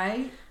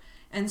 Right?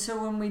 And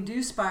so when we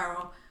do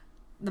spiral,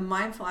 the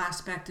mindful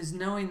aspect is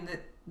knowing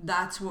that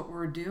that's what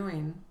we're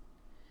doing,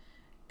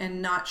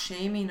 and not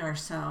shaming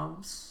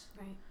ourselves.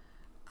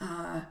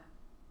 Right.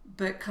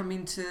 But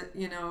coming to,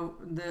 you know,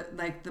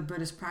 the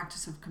Buddhist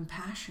practice of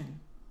compassion.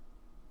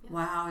 Yeah.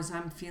 Wow, as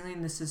I'm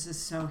feeling this is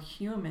so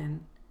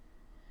human,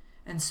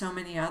 and so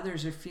many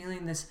others are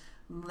feeling this,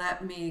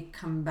 let me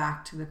come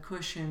back to the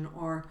cushion.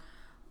 Or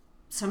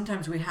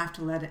sometimes we have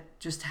to let it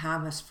just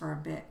have us for a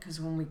bit, because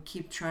when we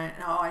keep trying,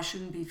 I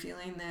shouldn't be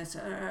feeling this,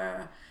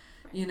 right.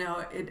 You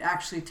know, it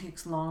actually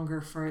takes longer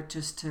for it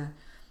just to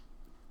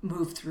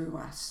move through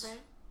us. Right.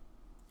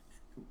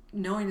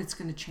 Knowing it's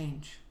going to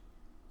change,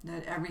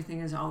 that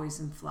everything is always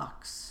in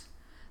flux.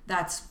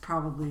 That's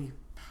probably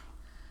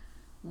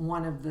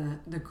one of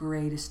the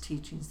greatest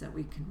teachings that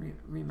we can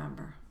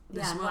remember.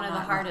 And one of the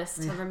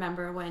hardest to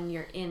remember when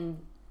you're in,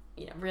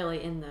 you know,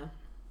 really in the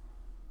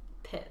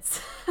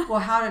pits. Well,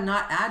 how to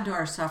not add to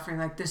our suffering,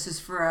 like this is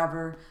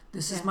forever,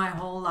 this is my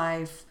whole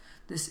life,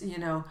 this, you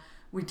know,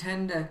 we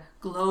tend to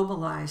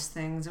globalize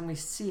things, and we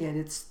see it.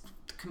 It's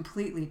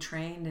completely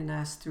trained in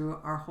us through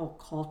our whole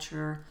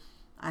culture.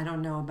 I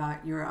don't know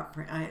about your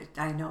upbringing.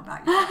 I know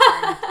about your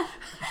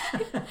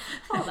upbringing.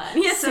 Hold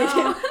on. Yes, you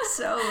do.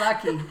 So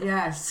lucky.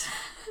 Yes.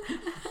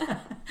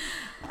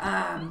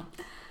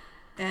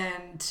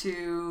 And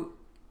to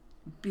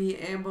be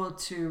able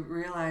to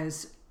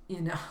realize,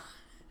 you know,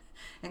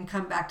 and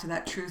come back to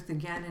that truth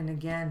again and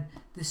again,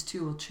 this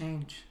too will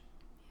change.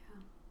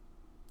 Yeah.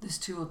 This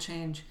too will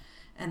change.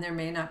 And there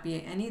may not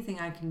be anything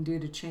I can do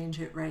to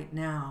change it right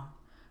now,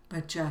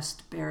 but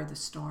just bear the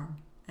storm.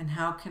 And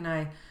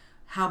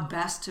how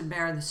best to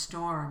bear the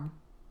storm,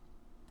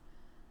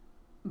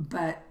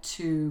 but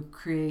to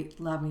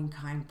create loving,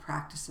 kind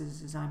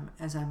practices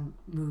as I'm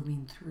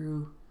moving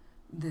through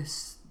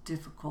this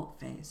difficult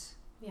phase.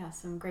 Yeah,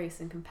 some grace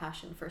and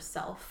compassion for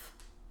self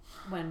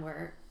when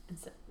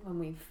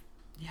we've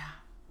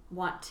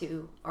want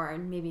to, or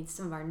maybe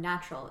some of our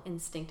natural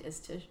instinct is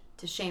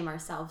to shame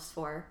ourselves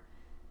for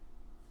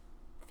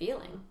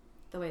feeling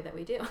the way that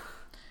we do.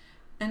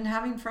 And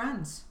having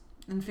friends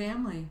and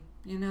family,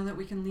 that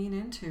we can lean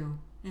into.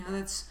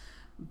 That's,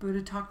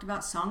 Buddha talked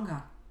about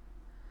Sangha,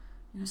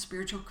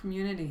 spiritual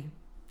community.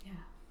 Yeah.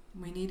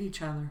 We need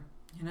each other.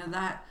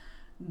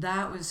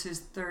 That was his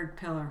third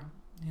pillar,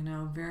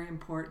 very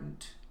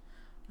important.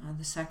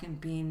 The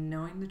second being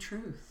knowing the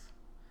truth,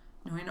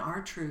 knowing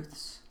our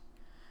truths,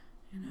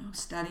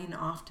 studying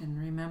often,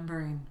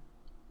 remembering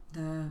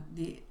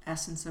the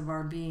essence of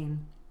our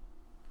being.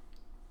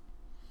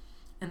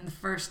 And the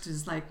first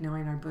is like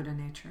knowing our Buddha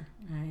nature,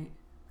 right?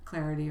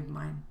 Clarity of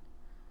mind.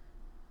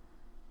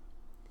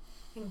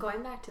 And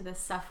going back to the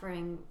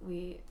suffering,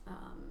 we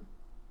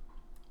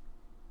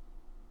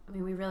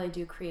really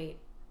do create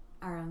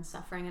our own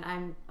suffering.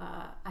 And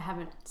I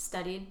haven't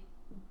studied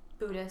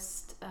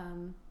Buddhist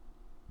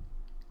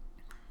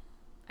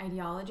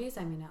ideologies.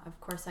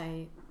 Of course,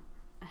 I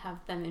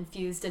have them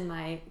infused in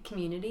my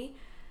community,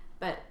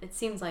 but it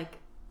seems like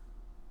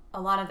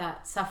a lot of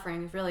that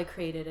suffering is really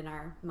created in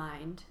our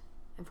mind.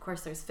 Of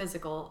course, there's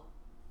physical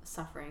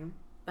suffering,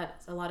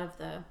 but a lot of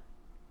the,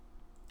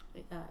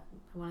 I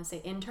want to say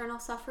internal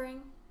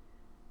suffering,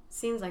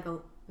 seems like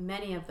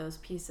many of those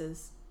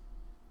pieces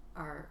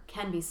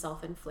can be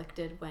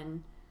self-inflicted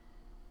when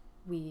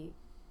we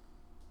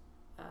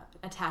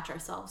attach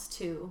ourselves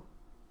to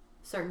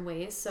certain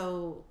ways.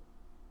 So,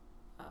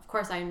 of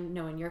course, I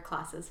know in your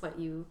classes what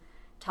you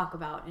talk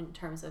about in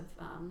terms of,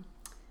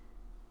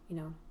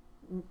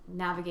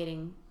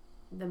 navigating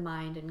the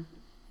mind, and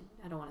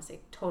I don't want to say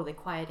totally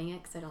quieting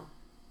it because I don't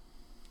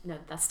know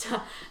that that's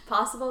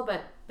possible,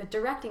 but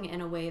directing it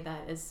in a way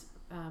that is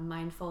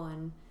mindful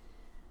and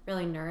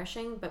really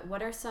nourishing. But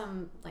what are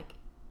some,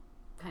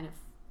 kind of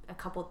a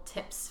couple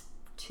tips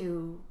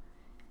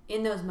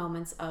in those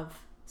moments of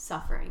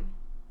suffering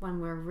when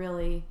we're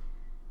really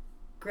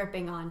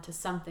gripping on to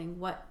something?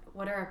 What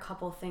are a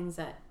couple things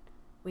that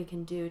we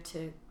can do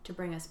to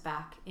bring us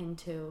back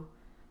into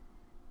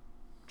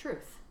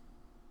truth?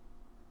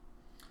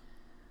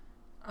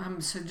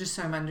 So just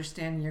so I'm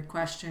understanding your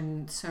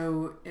question,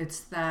 so it's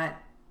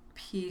that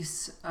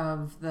piece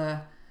of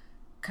the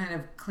kind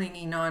of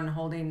clinging on,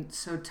 holding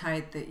so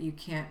tight that you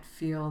can't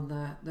feel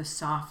the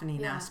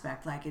softening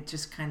aspect, like it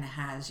just kind of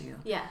has you.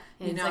 Yeah,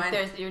 it's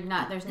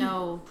there's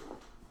no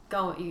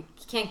go, you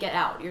can't get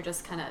out. You're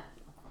just kind of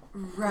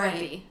right.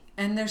 Grippy.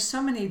 And there's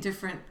so many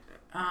different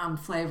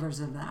flavors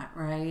of that,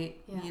 right?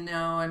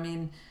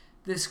 Yeah.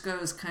 This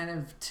goes kind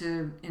of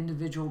to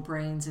individual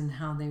brains and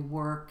how they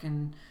work,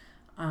 and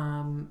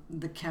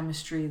the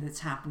chemistry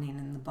that's happening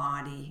in the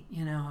body.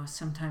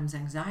 Sometimes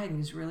anxiety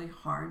is really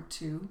hard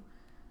to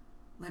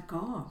let go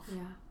of.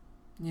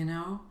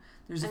 Yeah.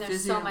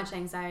 There's so much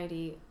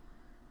anxiety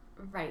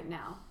right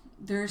now.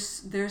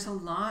 There's a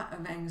lot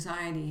of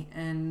anxiety,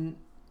 and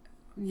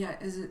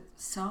is it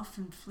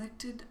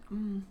self-inflicted?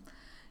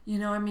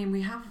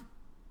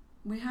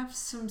 We have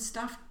some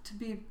stuff to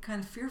be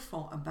kind of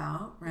fearful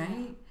about, right?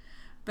 Yeah.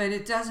 But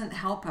it doesn't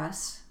help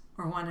us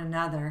or one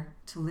another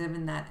to live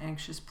in that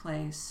anxious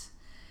place.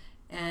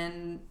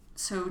 And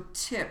so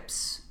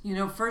tips,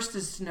 first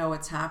is to know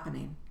what's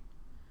happening.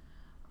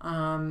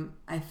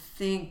 I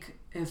think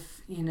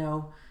if,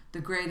 the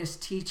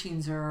greatest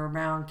teachings are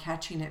around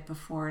catching it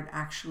before it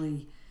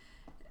actually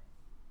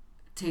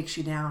takes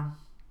you down,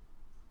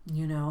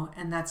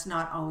 and that's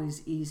not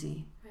always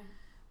easy. Right.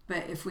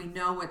 But if we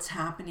know what's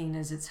happening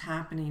as it's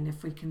happening,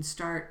 if we can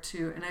start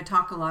to, and I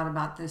talk a lot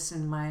about this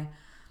in my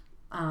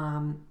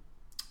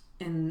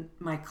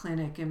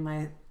clinic, in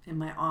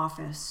my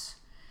office,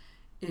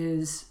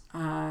 is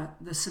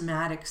the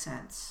somatic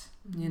sense.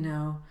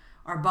 Mm-hmm.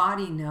 Our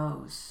body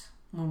knows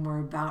when we're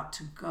about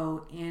to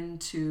go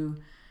into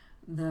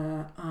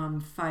the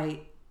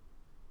fight,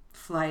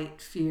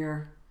 flight,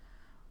 fear,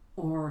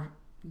 or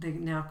they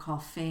now call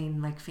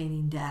feign, like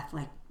feigning death,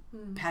 like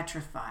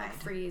petrified.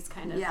 Like freeze,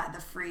 kind of. Yeah,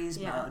 the freeze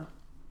mode.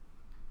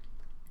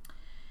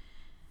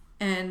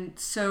 And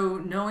so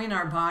knowing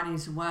our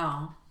bodies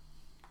well,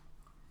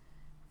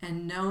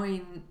 and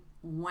knowing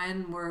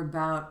when we're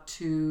about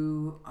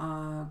to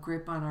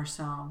grip on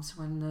ourselves,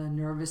 when the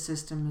nervous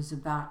system is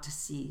about to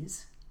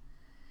seize,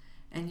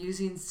 and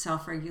using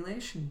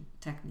self-regulation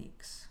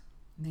techniques,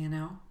 getting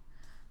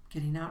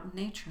out in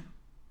nature.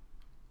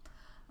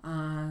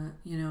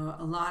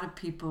 A lot of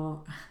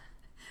people,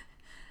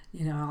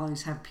 I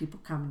always have people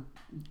come,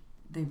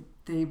 they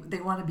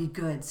want to be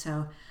good,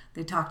 so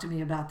they talk to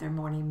me about their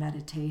morning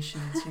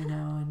meditations,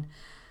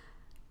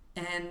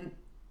 and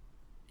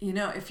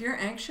if you're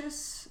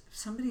anxious, if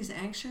somebody's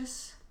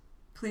anxious,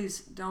 please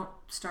don't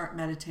start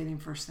meditating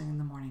first thing in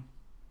the morning.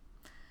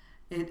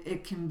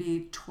 It can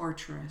be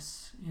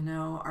torturous.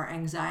 Our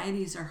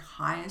anxieties are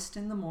highest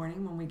in the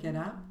morning when we get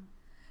up.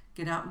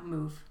 Get out and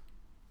move.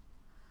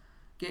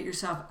 Get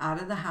yourself out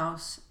of the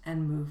house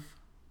and move.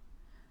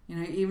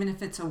 Even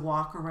if it's a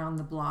walk around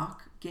the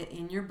block, get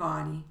in your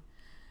body.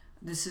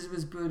 This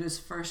was Buddha's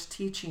first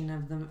teaching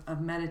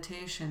of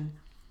meditation.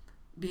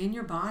 Be in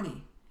your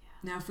body.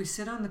 Now, if we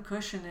sit on the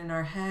cushion and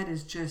our head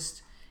is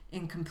just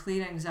in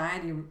complete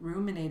anxiety,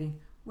 ruminating,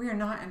 we are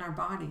not in our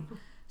body.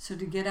 So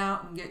to get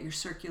out and get your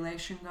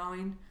circulation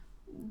going,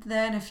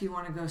 then if you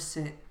want to go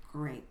sit,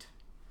 great.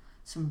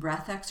 Some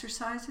breath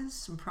exercises,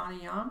 some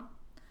pranayama,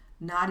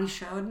 nadi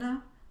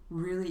shodhana,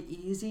 really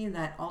easy,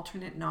 that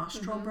alternate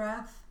nostril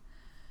breath.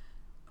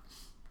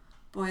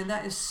 Boy,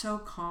 that is so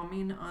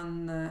calming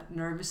on the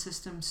nervous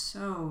system,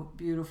 so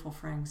beautiful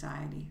for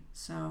anxiety.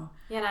 So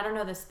yeah, and I don't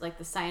know this like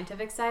the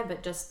scientific side,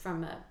 but just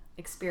from a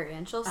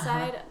experiential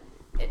side,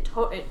 it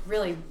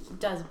really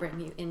does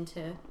bring you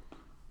into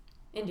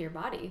your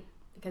body,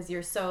 because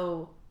you're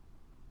so,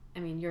 I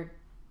mean, you're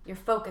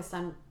focused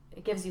on,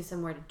 it gives you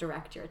somewhere to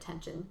direct your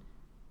attention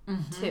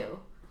to.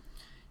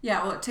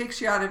 Yeah, well, it takes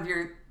you out of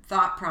your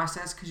thought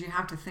process, because you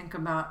have to think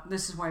about,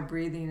 this is why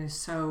breathing is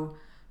so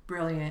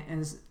brilliant,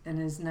 and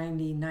is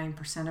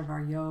 99% of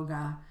our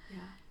yoga,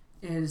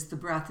 is the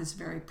breath is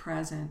very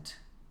present.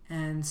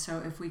 And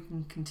so if we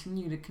can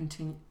continue to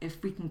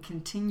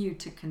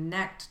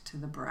connect to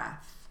the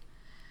breath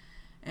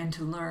and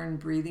to learn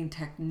breathing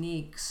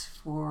techniques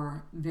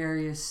for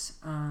various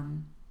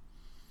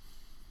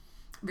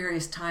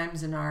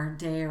times in our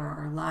day or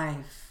our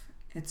life,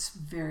 it's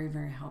very,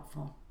 very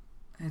helpful.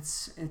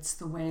 It's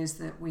the ways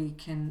that we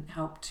can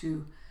help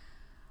to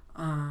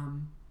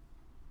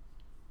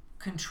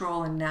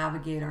control and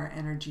navigate our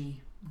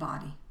energy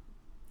body.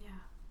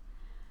 Yeah.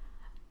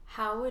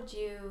 How would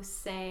you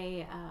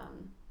say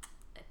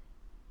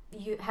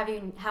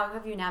how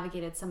have you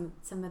navigated some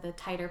of the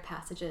tighter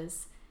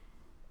passages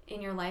in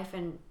your life,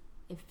 and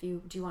if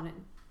you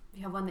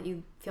have one that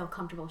you feel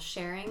comfortable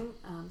sharing?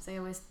 So I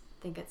always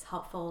think it's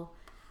helpful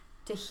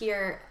to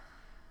hear,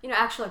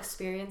 actual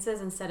experiences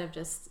instead of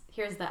just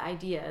here's the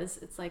ideas.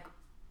 It's like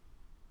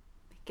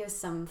it gives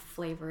some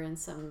flavor and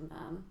some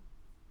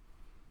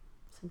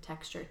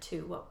texture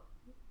to what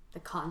the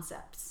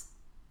concepts.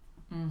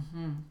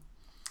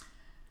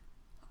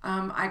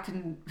 I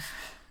can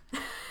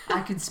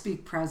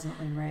speak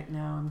presently right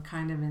now. I'm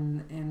kind of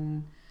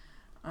in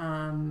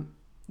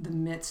the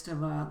midst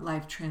of a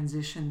life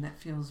transition that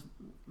feels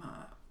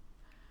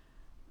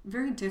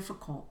very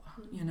difficult,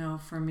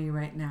 for me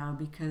right now,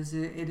 because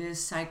it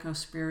is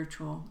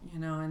psycho-spiritual,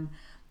 and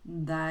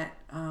that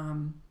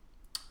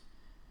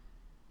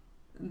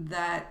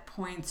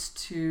points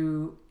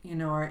to,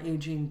 our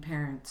aging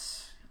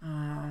parents.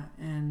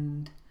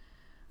 And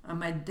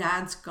my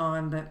dad's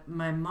gone, but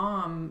my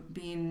mom,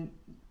 being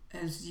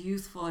as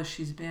youthful as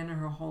she's been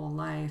her whole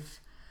life,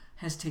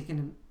 has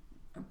taken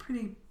a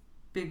pretty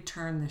big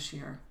turn this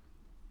year.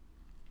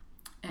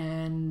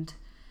 And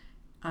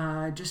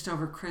just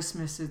over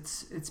Christmas,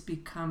 it's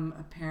become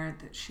apparent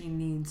that she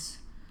needs...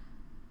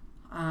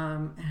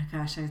 and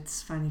gosh,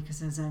 it's funny,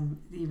 because as I'm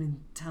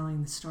even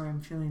telling the story,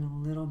 I'm feeling a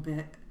little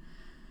bit...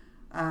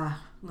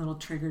 little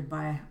triggered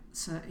by,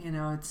 so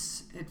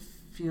it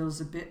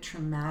feels a bit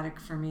traumatic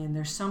for me, and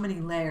there's so many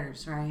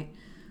layers, right?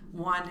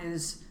 One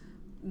is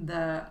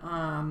the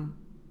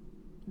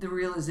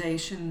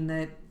realization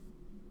that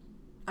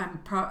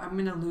I'm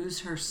going to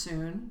lose her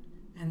soon,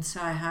 and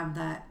so I have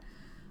that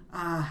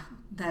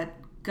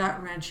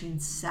gut-wrenching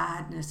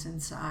sadness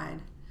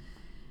inside.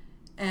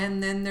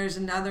 And then there's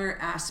another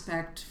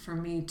aspect for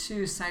me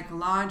too,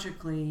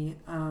 psychologically,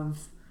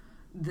 of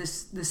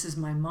this is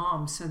my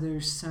mom, so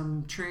there's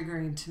some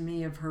triggering to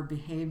me of her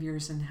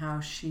behaviors and how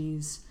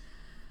she's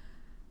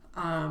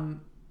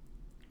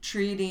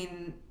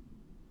treating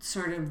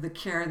sort of the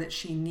care that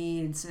she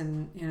needs.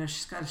 And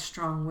she's got a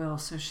strong will,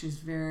 so she's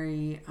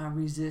very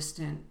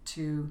resistant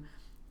to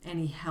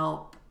any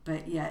help,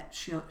 but yet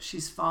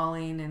she's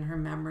falling, and her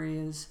memory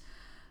is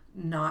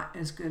not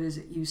as good as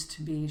it used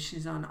to be.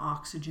 She's on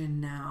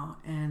oxygen now,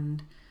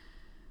 and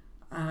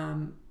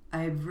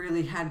I've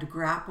really had to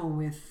grapple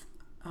with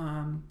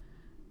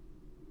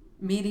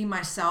meeting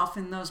myself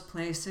in those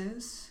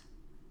places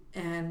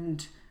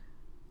and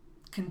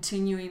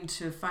continuing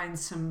to find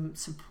some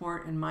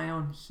support in my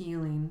own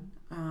healing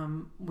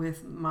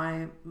with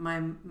my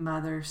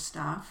mother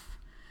stuff,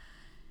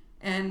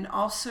 and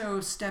also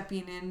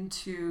stepping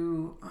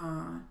into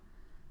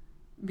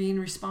being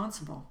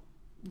responsible,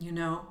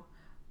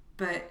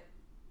 but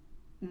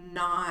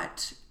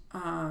not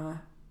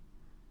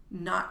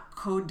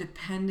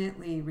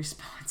codependently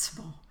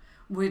responsible,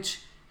 which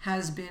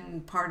has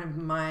been part of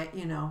my,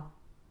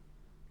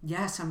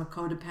 yes, I'm a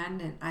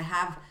codependent. I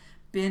have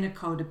been a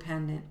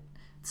codependent.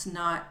 It's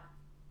not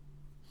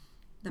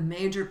the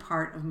major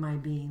part of my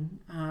being,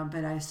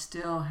 but I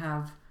still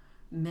have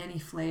many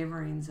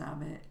flavorings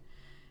of it.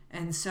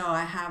 And so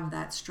I have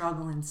that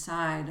struggle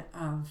inside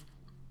of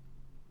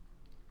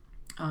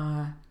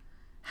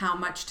how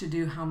much to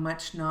do, how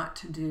much not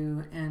to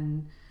do.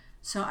 And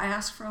so I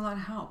ask for a lot of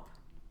help,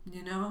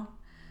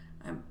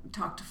 I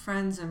talk to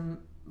friends. I'm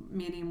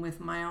meeting with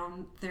my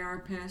own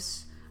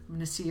therapist. I'm going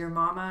to see your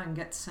mama and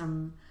get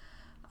some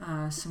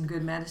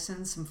good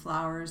medicine, some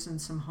flowers, and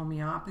some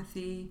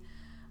homeopathy.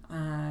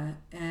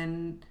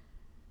 And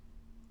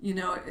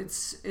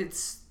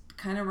it's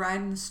kind of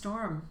riding the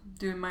storm,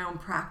 doing my own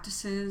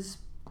practices,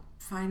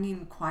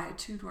 finding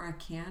quietude where I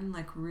can,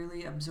 like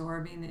really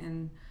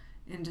absorbing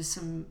into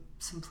some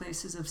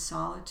places of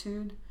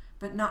solitude,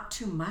 but not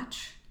too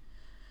much.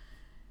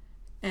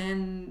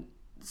 And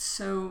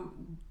so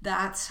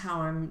that's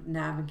how I'm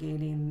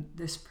navigating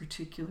this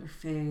particular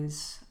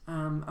phase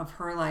of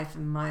her life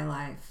and my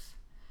life.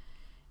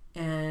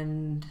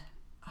 And,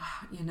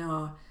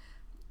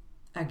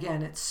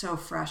 again, it's so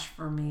fresh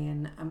for me.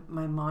 And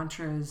my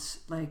mantra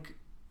is like,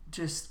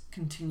 just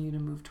continue to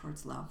move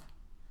towards love.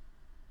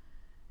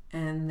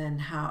 And then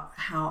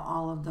how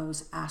all of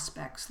those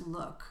aspects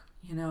look,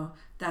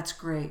 that's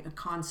great. A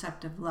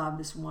concept of love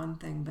is one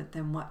thing, but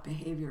then what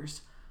behaviors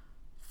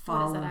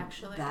follow that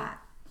actually?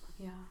 That?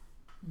 Yeah.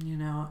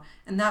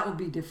 And that will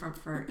be different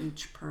for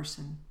each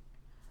person.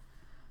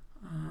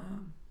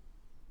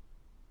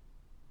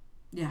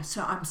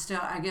 So I'm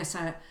still, I guess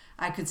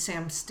I could say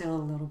I'm still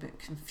a little bit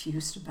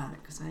confused about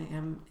it because I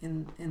am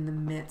in the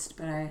midst,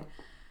 but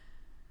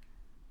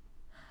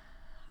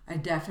I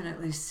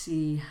definitely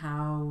see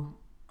how,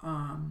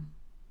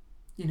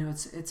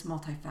 it's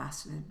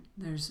multifaceted.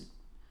 There's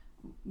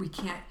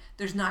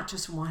not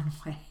just one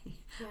way.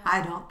 Yeah.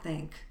 I don't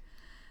think,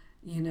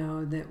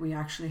 that we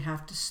actually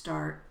have to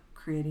start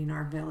creating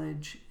our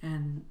village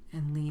and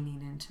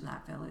leaning into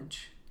that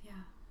village. Yeah.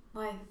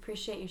 Well, I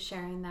appreciate you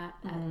sharing that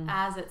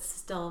as it's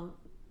still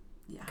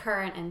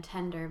current and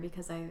tender,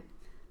 because I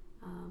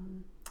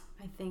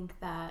think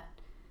that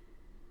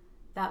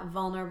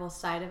vulnerable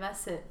side of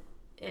us, it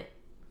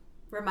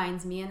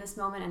reminds me in this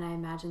moment, and I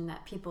imagine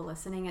that people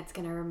listening, it's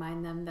going to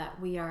remind them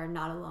that we are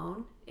not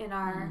alone in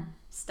our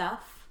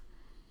stuff,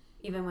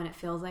 even when it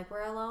feels like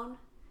we're alone.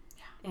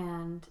 Yeah.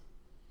 And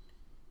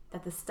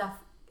that the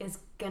stuff is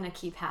going to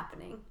keep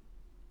happening.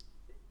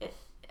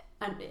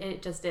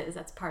 It just is.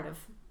 That's part of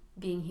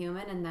being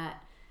human, and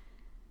that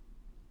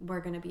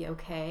we're going to be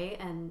okay.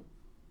 And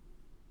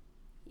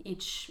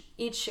each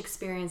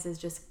experience is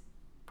just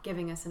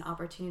giving us an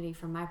opportunity,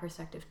 from my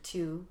perspective,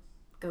 to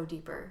go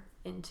deeper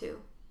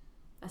into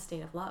a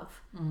state of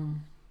love,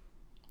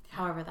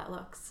 however that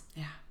looks.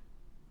 Yeah.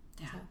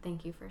 So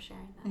thank you for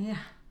sharing that.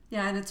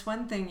 Yeah. And it's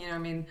one thing,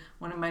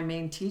 one of my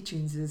main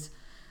teachings is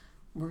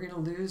we're going to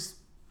lose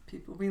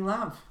people we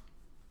love.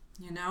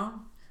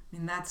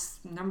 That's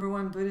number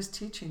one Buddhist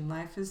teaching.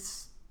 Life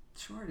is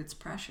short. It's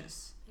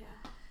precious. Yeah.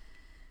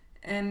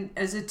 And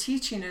as a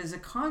teaching, as a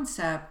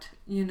concept,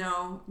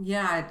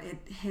 it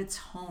hits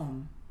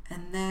home.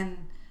 And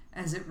then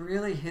as it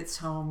really hits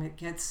home, it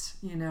gets,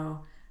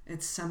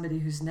 it's somebody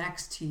who's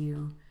next to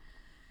you.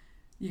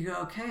 You go,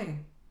 okay,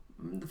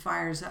 the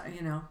fire's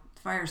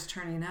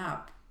turning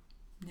up,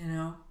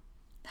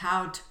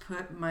 how to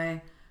put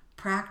my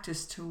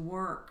practice to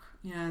work,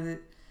 that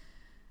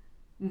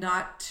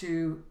not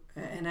to,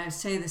 and I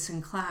say this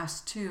in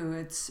class too,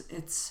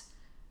 it's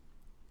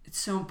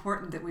so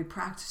important that we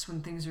practice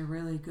when things are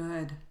really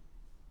good,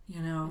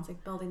 It's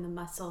like building the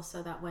muscle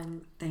so that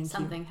when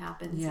something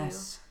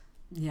happens,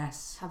 you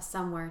have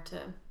somewhere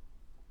to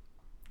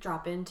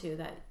drop into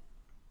that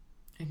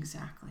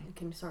exactly you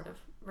can sort of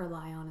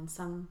rely on in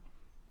some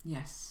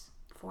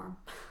form.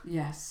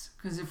 Yes,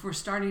 because if we're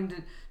starting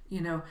to,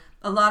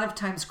 a lot of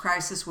times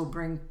crisis will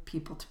bring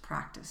people to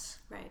practice.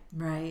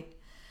 Right.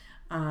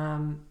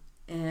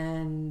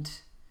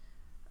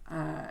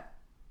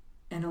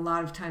 And a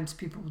lot of times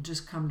people will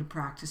just come to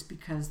practice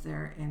because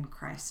they're in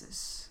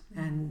crisis.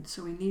 And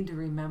so we need to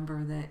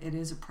remember that it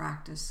is a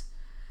practice,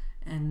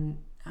 and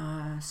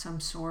some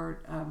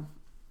sort of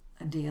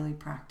a daily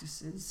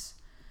practice is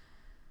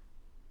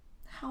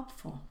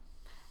helpful.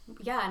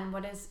 Yeah, and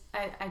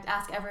I'd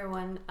ask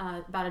everyone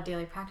about a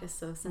daily practice.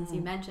 So since you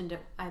mentioned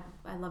it, I'd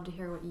love to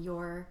hear what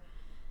your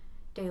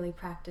daily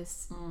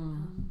practice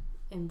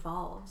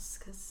involves,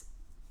 because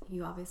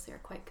you obviously are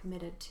quite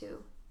committed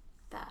to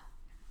that.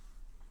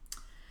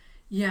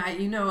 Yeah,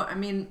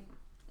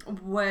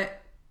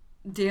 what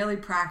daily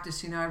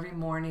practice, every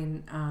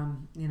morning,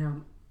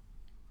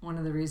 one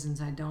of the reasons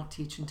I don't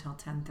teach until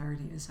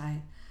 10:30 is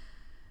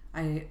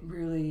I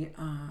really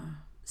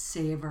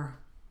savor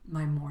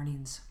my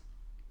mornings.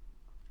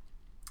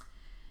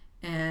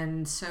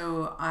 And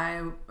so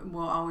I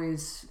will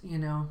always,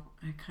 I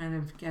kind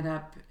of get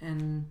up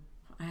and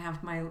I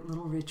have my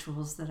little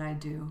rituals that I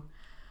do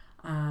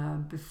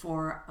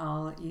before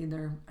I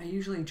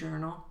usually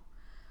journal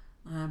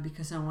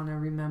because I want to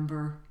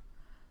remember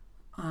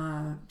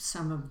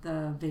some of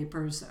the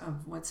vapors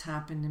of what's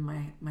happened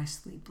in my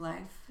sleep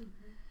life.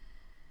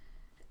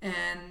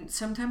 And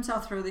sometimes I'll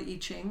throw the I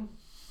Ching.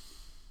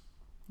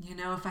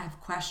 If I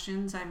have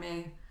questions, I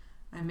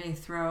may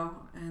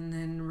throw and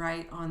then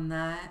write on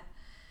that.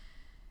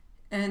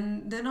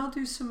 And then I'll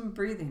do some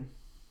breathing.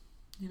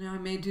 I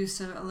may do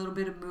a little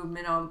bit of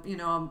movement.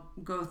 I'll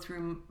go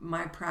through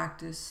my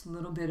practice, a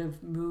little bit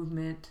of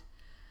movement,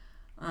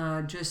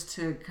 just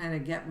to kind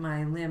of get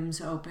my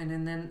limbs open,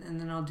 and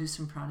then I'll do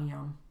some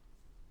pranayama.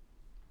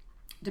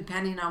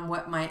 Depending on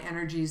what my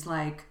energy's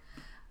like,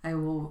 I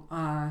will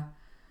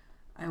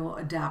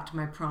adapt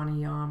my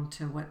pranayama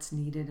to what's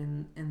needed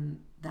in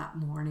that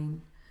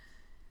morning.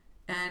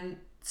 And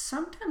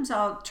sometimes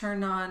I'll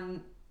turn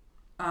on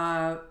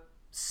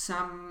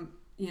some,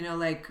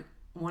 like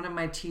one of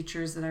my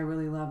teachers that I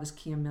really love is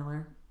Kia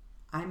Miller.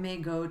 I may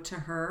go to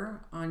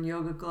her on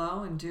Yoga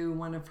Glow and do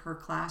one of her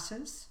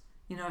classes.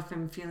 If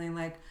I'm feeling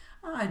like,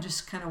 I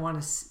just kind of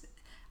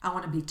I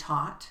want to be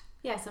taught.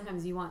 Yeah,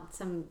 sometimes you want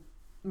some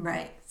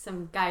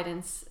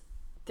guidance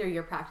through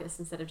your practice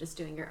instead of just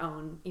doing your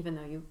own, even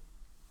though you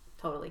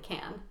totally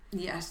can.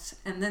 Yes,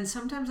 and then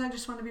sometimes I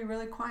just want to be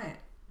really quiet.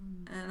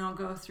 And I'll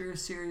go through a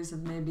series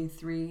of maybe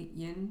 3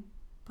 yin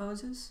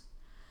poses.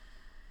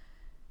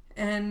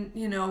 And,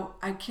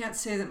 I can't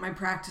say that my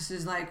practice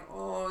is like,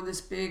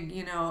 this big,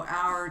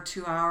 hour,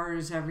 2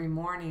 hours every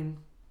morning.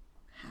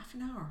 Half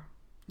an hour,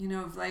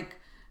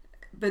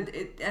 but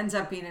it ends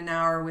up being an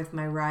hour with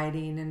my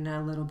writing and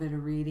a little bit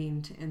of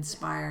reading to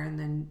inspire, and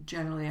then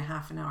generally a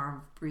half an hour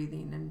of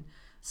breathing and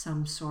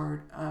some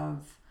sort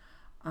of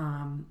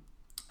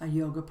a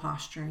yoga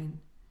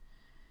posturing.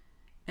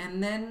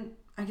 And then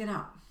I get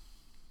out.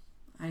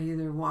 I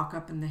either walk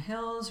up in the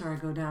hills or I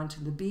go down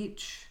to the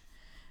beach,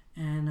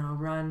 and I'll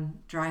run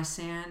dry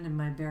sand in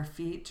my bare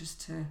feet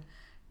just to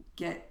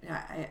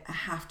I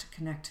have to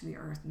connect to the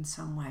earth in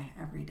some way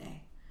every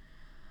day.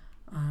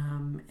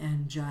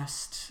 And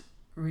just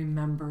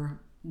remember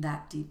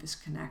that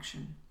deepest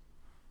connection.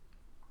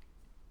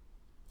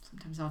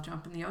 Sometimes I'll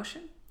jump in the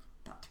ocean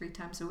about 3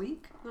 times a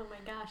week. Oh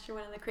my gosh, you're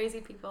one of the crazy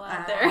people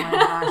out there. Oh my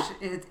gosh,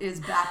 it is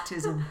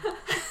baptism.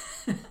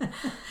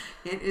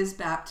 It is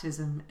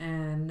baptism.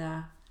 And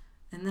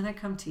then I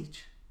come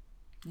teach.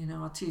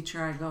 I'll teach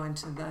or I go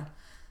into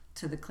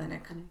the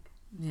clinic.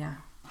 Yeah.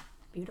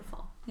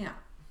 Beautiful. Yeah.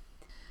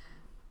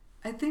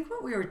 I think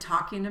what we were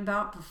talking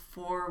about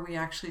before we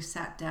actually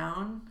sat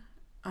down,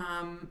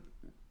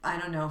 I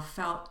don't know,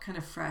 felt kind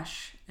of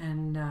fresh,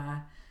 and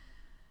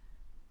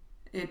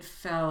it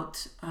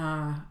felt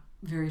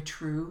very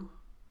true.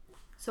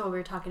 So what we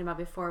were talking about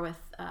before with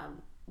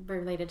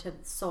related to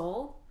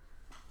soul?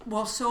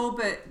 Well, soul,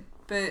 but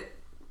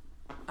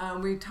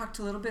we talked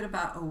a little bit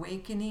about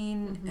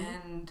awakening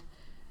and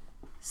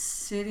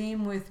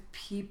sitting with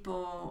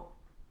people.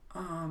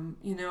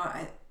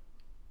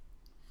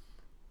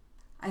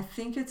 I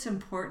think it's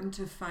important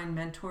to find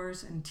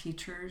mentors and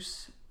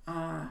teachers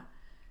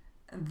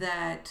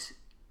that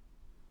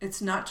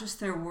it's not just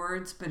their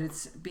words, but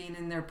it's being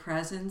in their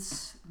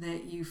presence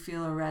that you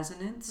feel a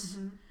resonance.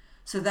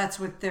 So that's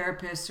with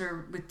therapists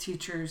or with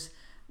teachers,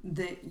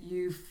 that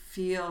you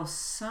feel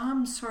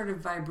some sort of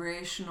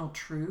vibrational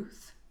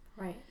truth.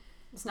 Right.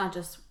 It's not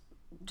just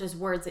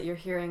words that you're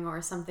hearing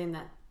or something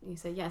that you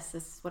say, yes,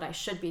 this is what I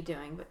should be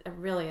doing, but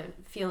really a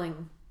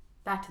feeling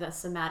back to the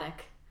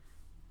somatic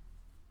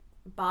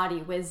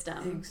body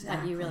wisdom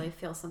that you really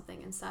feel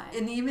something inside.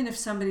 And even if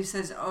somebody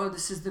says,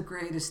 this is the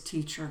greatest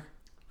teacher,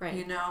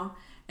 right,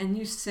 and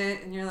you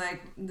sit and you're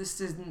like, this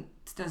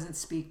doesn't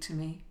speak to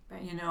me,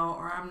 right,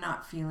 or I'm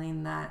not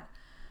feeling that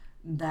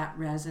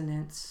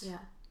resonance. Yeah.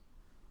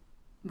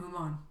 Move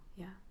on.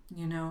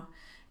 Yeah.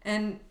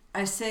 And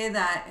I say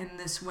that in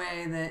this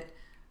way that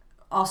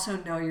also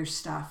know your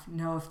stuff.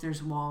 Know if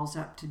there's walls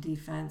up to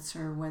defense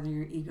or whether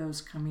your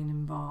ego's coming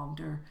involved,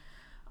 or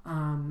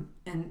and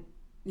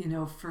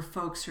for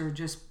folks who are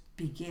just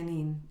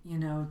beginning,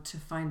 to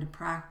find a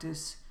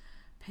practice,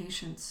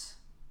 patience,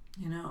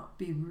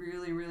 be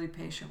really, really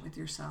patient with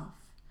yourself.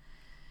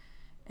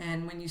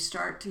 And when you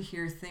start to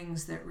hear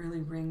things that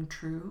really ring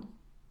true,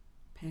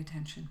 pay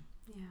attention.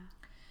 Yeah.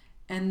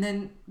 And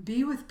then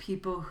be with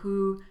people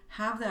who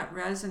have that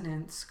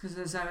resonance, because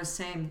as I was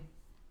saying,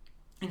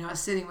 I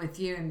was sitting with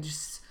you and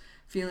just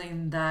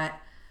feeling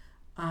that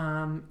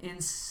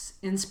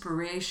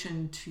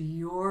inspiration to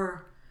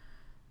your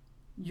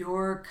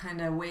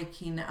kind of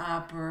waking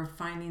up or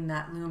finding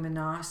that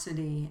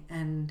luminosity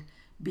and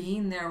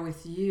being there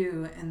with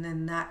you, and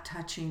then that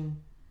touching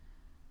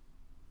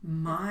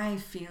my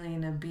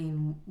feeling of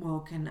being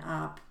woken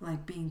up,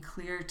 like being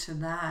clear to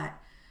that,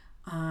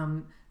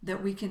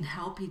 that we can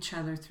help each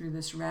other through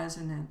this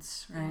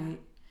resonance, right?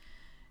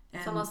 Yeah.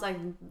 It's almost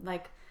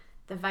like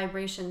the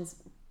vibrations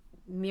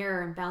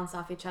mirror and bounce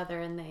off each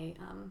other, and they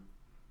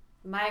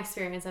my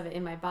experience of it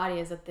in my body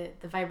is that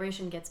the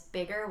vibration gets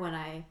bigger when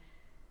I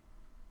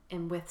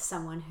am with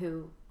someone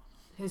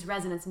whose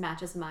resonance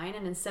matches mine,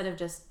 and instead of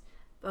just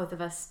both of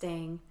us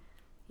staying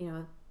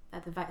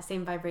at the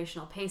same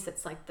vibrational pace,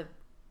 it's like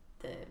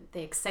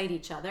they excite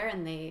each other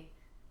and they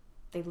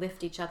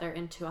lift each other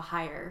into a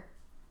higher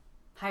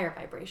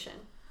vibration.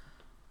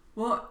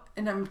 Well,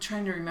 and I'm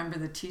trying to remember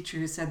the teacher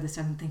who said this.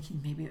 I'm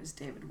thinking maybe it was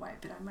David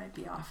White, but I might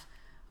be off.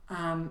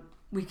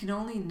 We can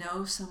only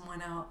know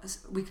someone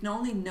else. We can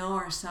only know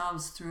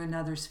ourselves through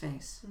another's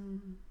face.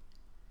 Mm-hmm.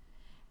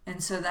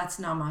 And so that's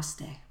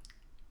namaste.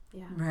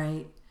 Yeah.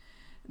 Right?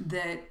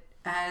 That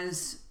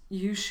as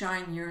you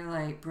shine your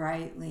light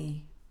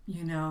brightly,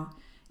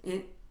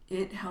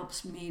 it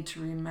helps me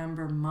to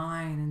remember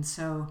mine. And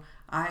so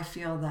I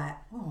feel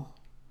that,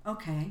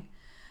 okay,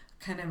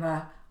 kind of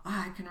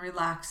I can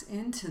relax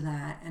into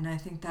that. And I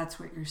think that's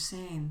what you're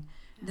saying.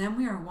 Yeah. Then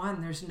we are one.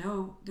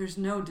 There's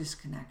no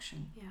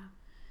disconnection. Yeah.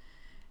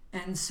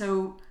 And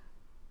so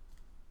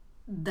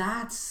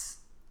that's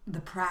the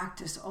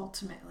practice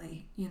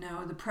ultimately,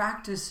 the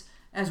practice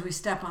as we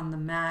step on the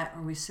mat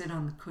or we sit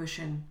on the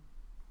cushion,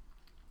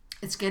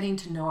 it's getting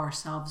to know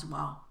ourselves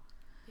well.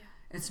 Yeah.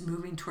 It's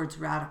moving towards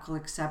radical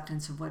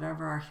acceptance of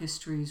whatever our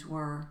histories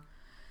were,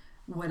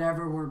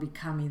 whatever we're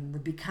becoming. The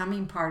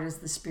becoming part is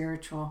the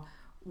spiritual,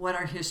 what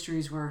our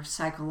histories were,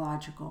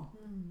 psychological,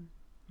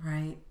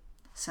 right?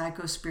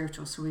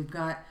 Psycho-spiritual. So we've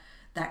got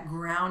that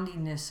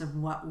groundingness of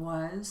what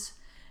was,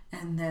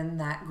 and then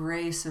that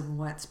grace of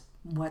what's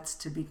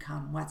to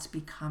become, what's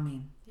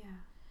becoming. Yeah.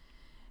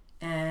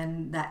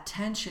 And that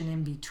tension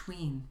in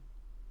between.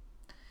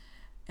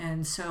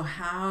 And so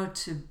how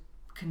to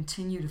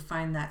continue to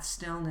find that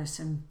stillness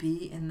and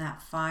be in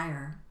that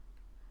fire.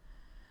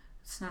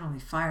 It's not only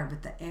fire,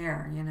 but the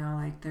air,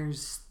 like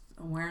there's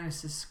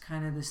awareness is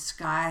kind of the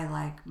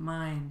sky-like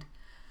mind.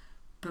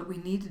 But we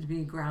need to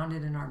be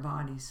grounded in our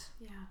bodies.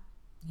 Yeah.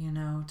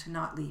 To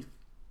not leave.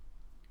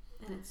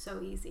 And it's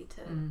so easy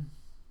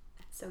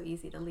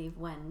to leave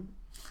when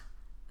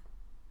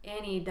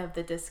any of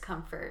the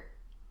discomfort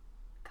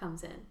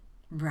comes in.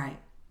 Right.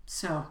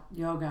 So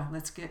yoga,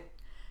 let's get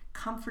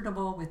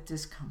comfortable with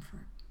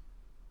discomfort.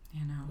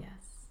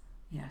 Yes.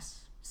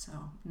 Yes.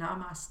 So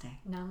namaste.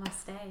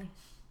 Namaste.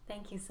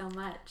 Thank you so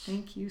much.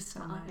 Thank you so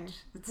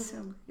much. It's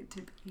so great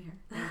to be here.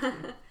 Thank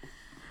you.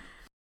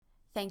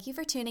 Thank you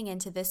for tuning in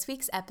to this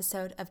week's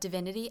episode of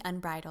Divinity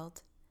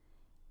Unbridled.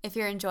 If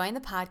you're enjoying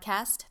the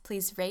podcast,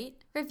 please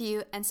rate,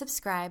 review, and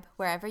subscribe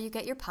wherever you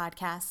get your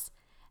podcasts.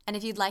 And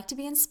if you'd like to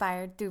be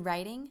inspired through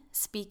writing,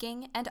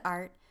 speaking, and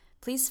art,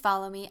 please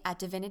follow me at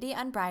Divinity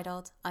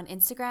Unbridled on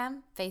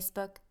Instagram,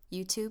 Facebook,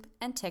 YouTube,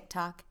 and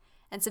TikTok,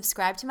 and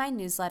subscribe to my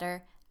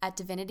newsletter at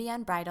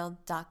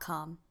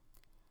divinityunbridled.com.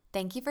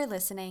 Thank you for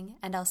listening,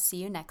 and I'll see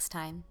you next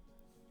time.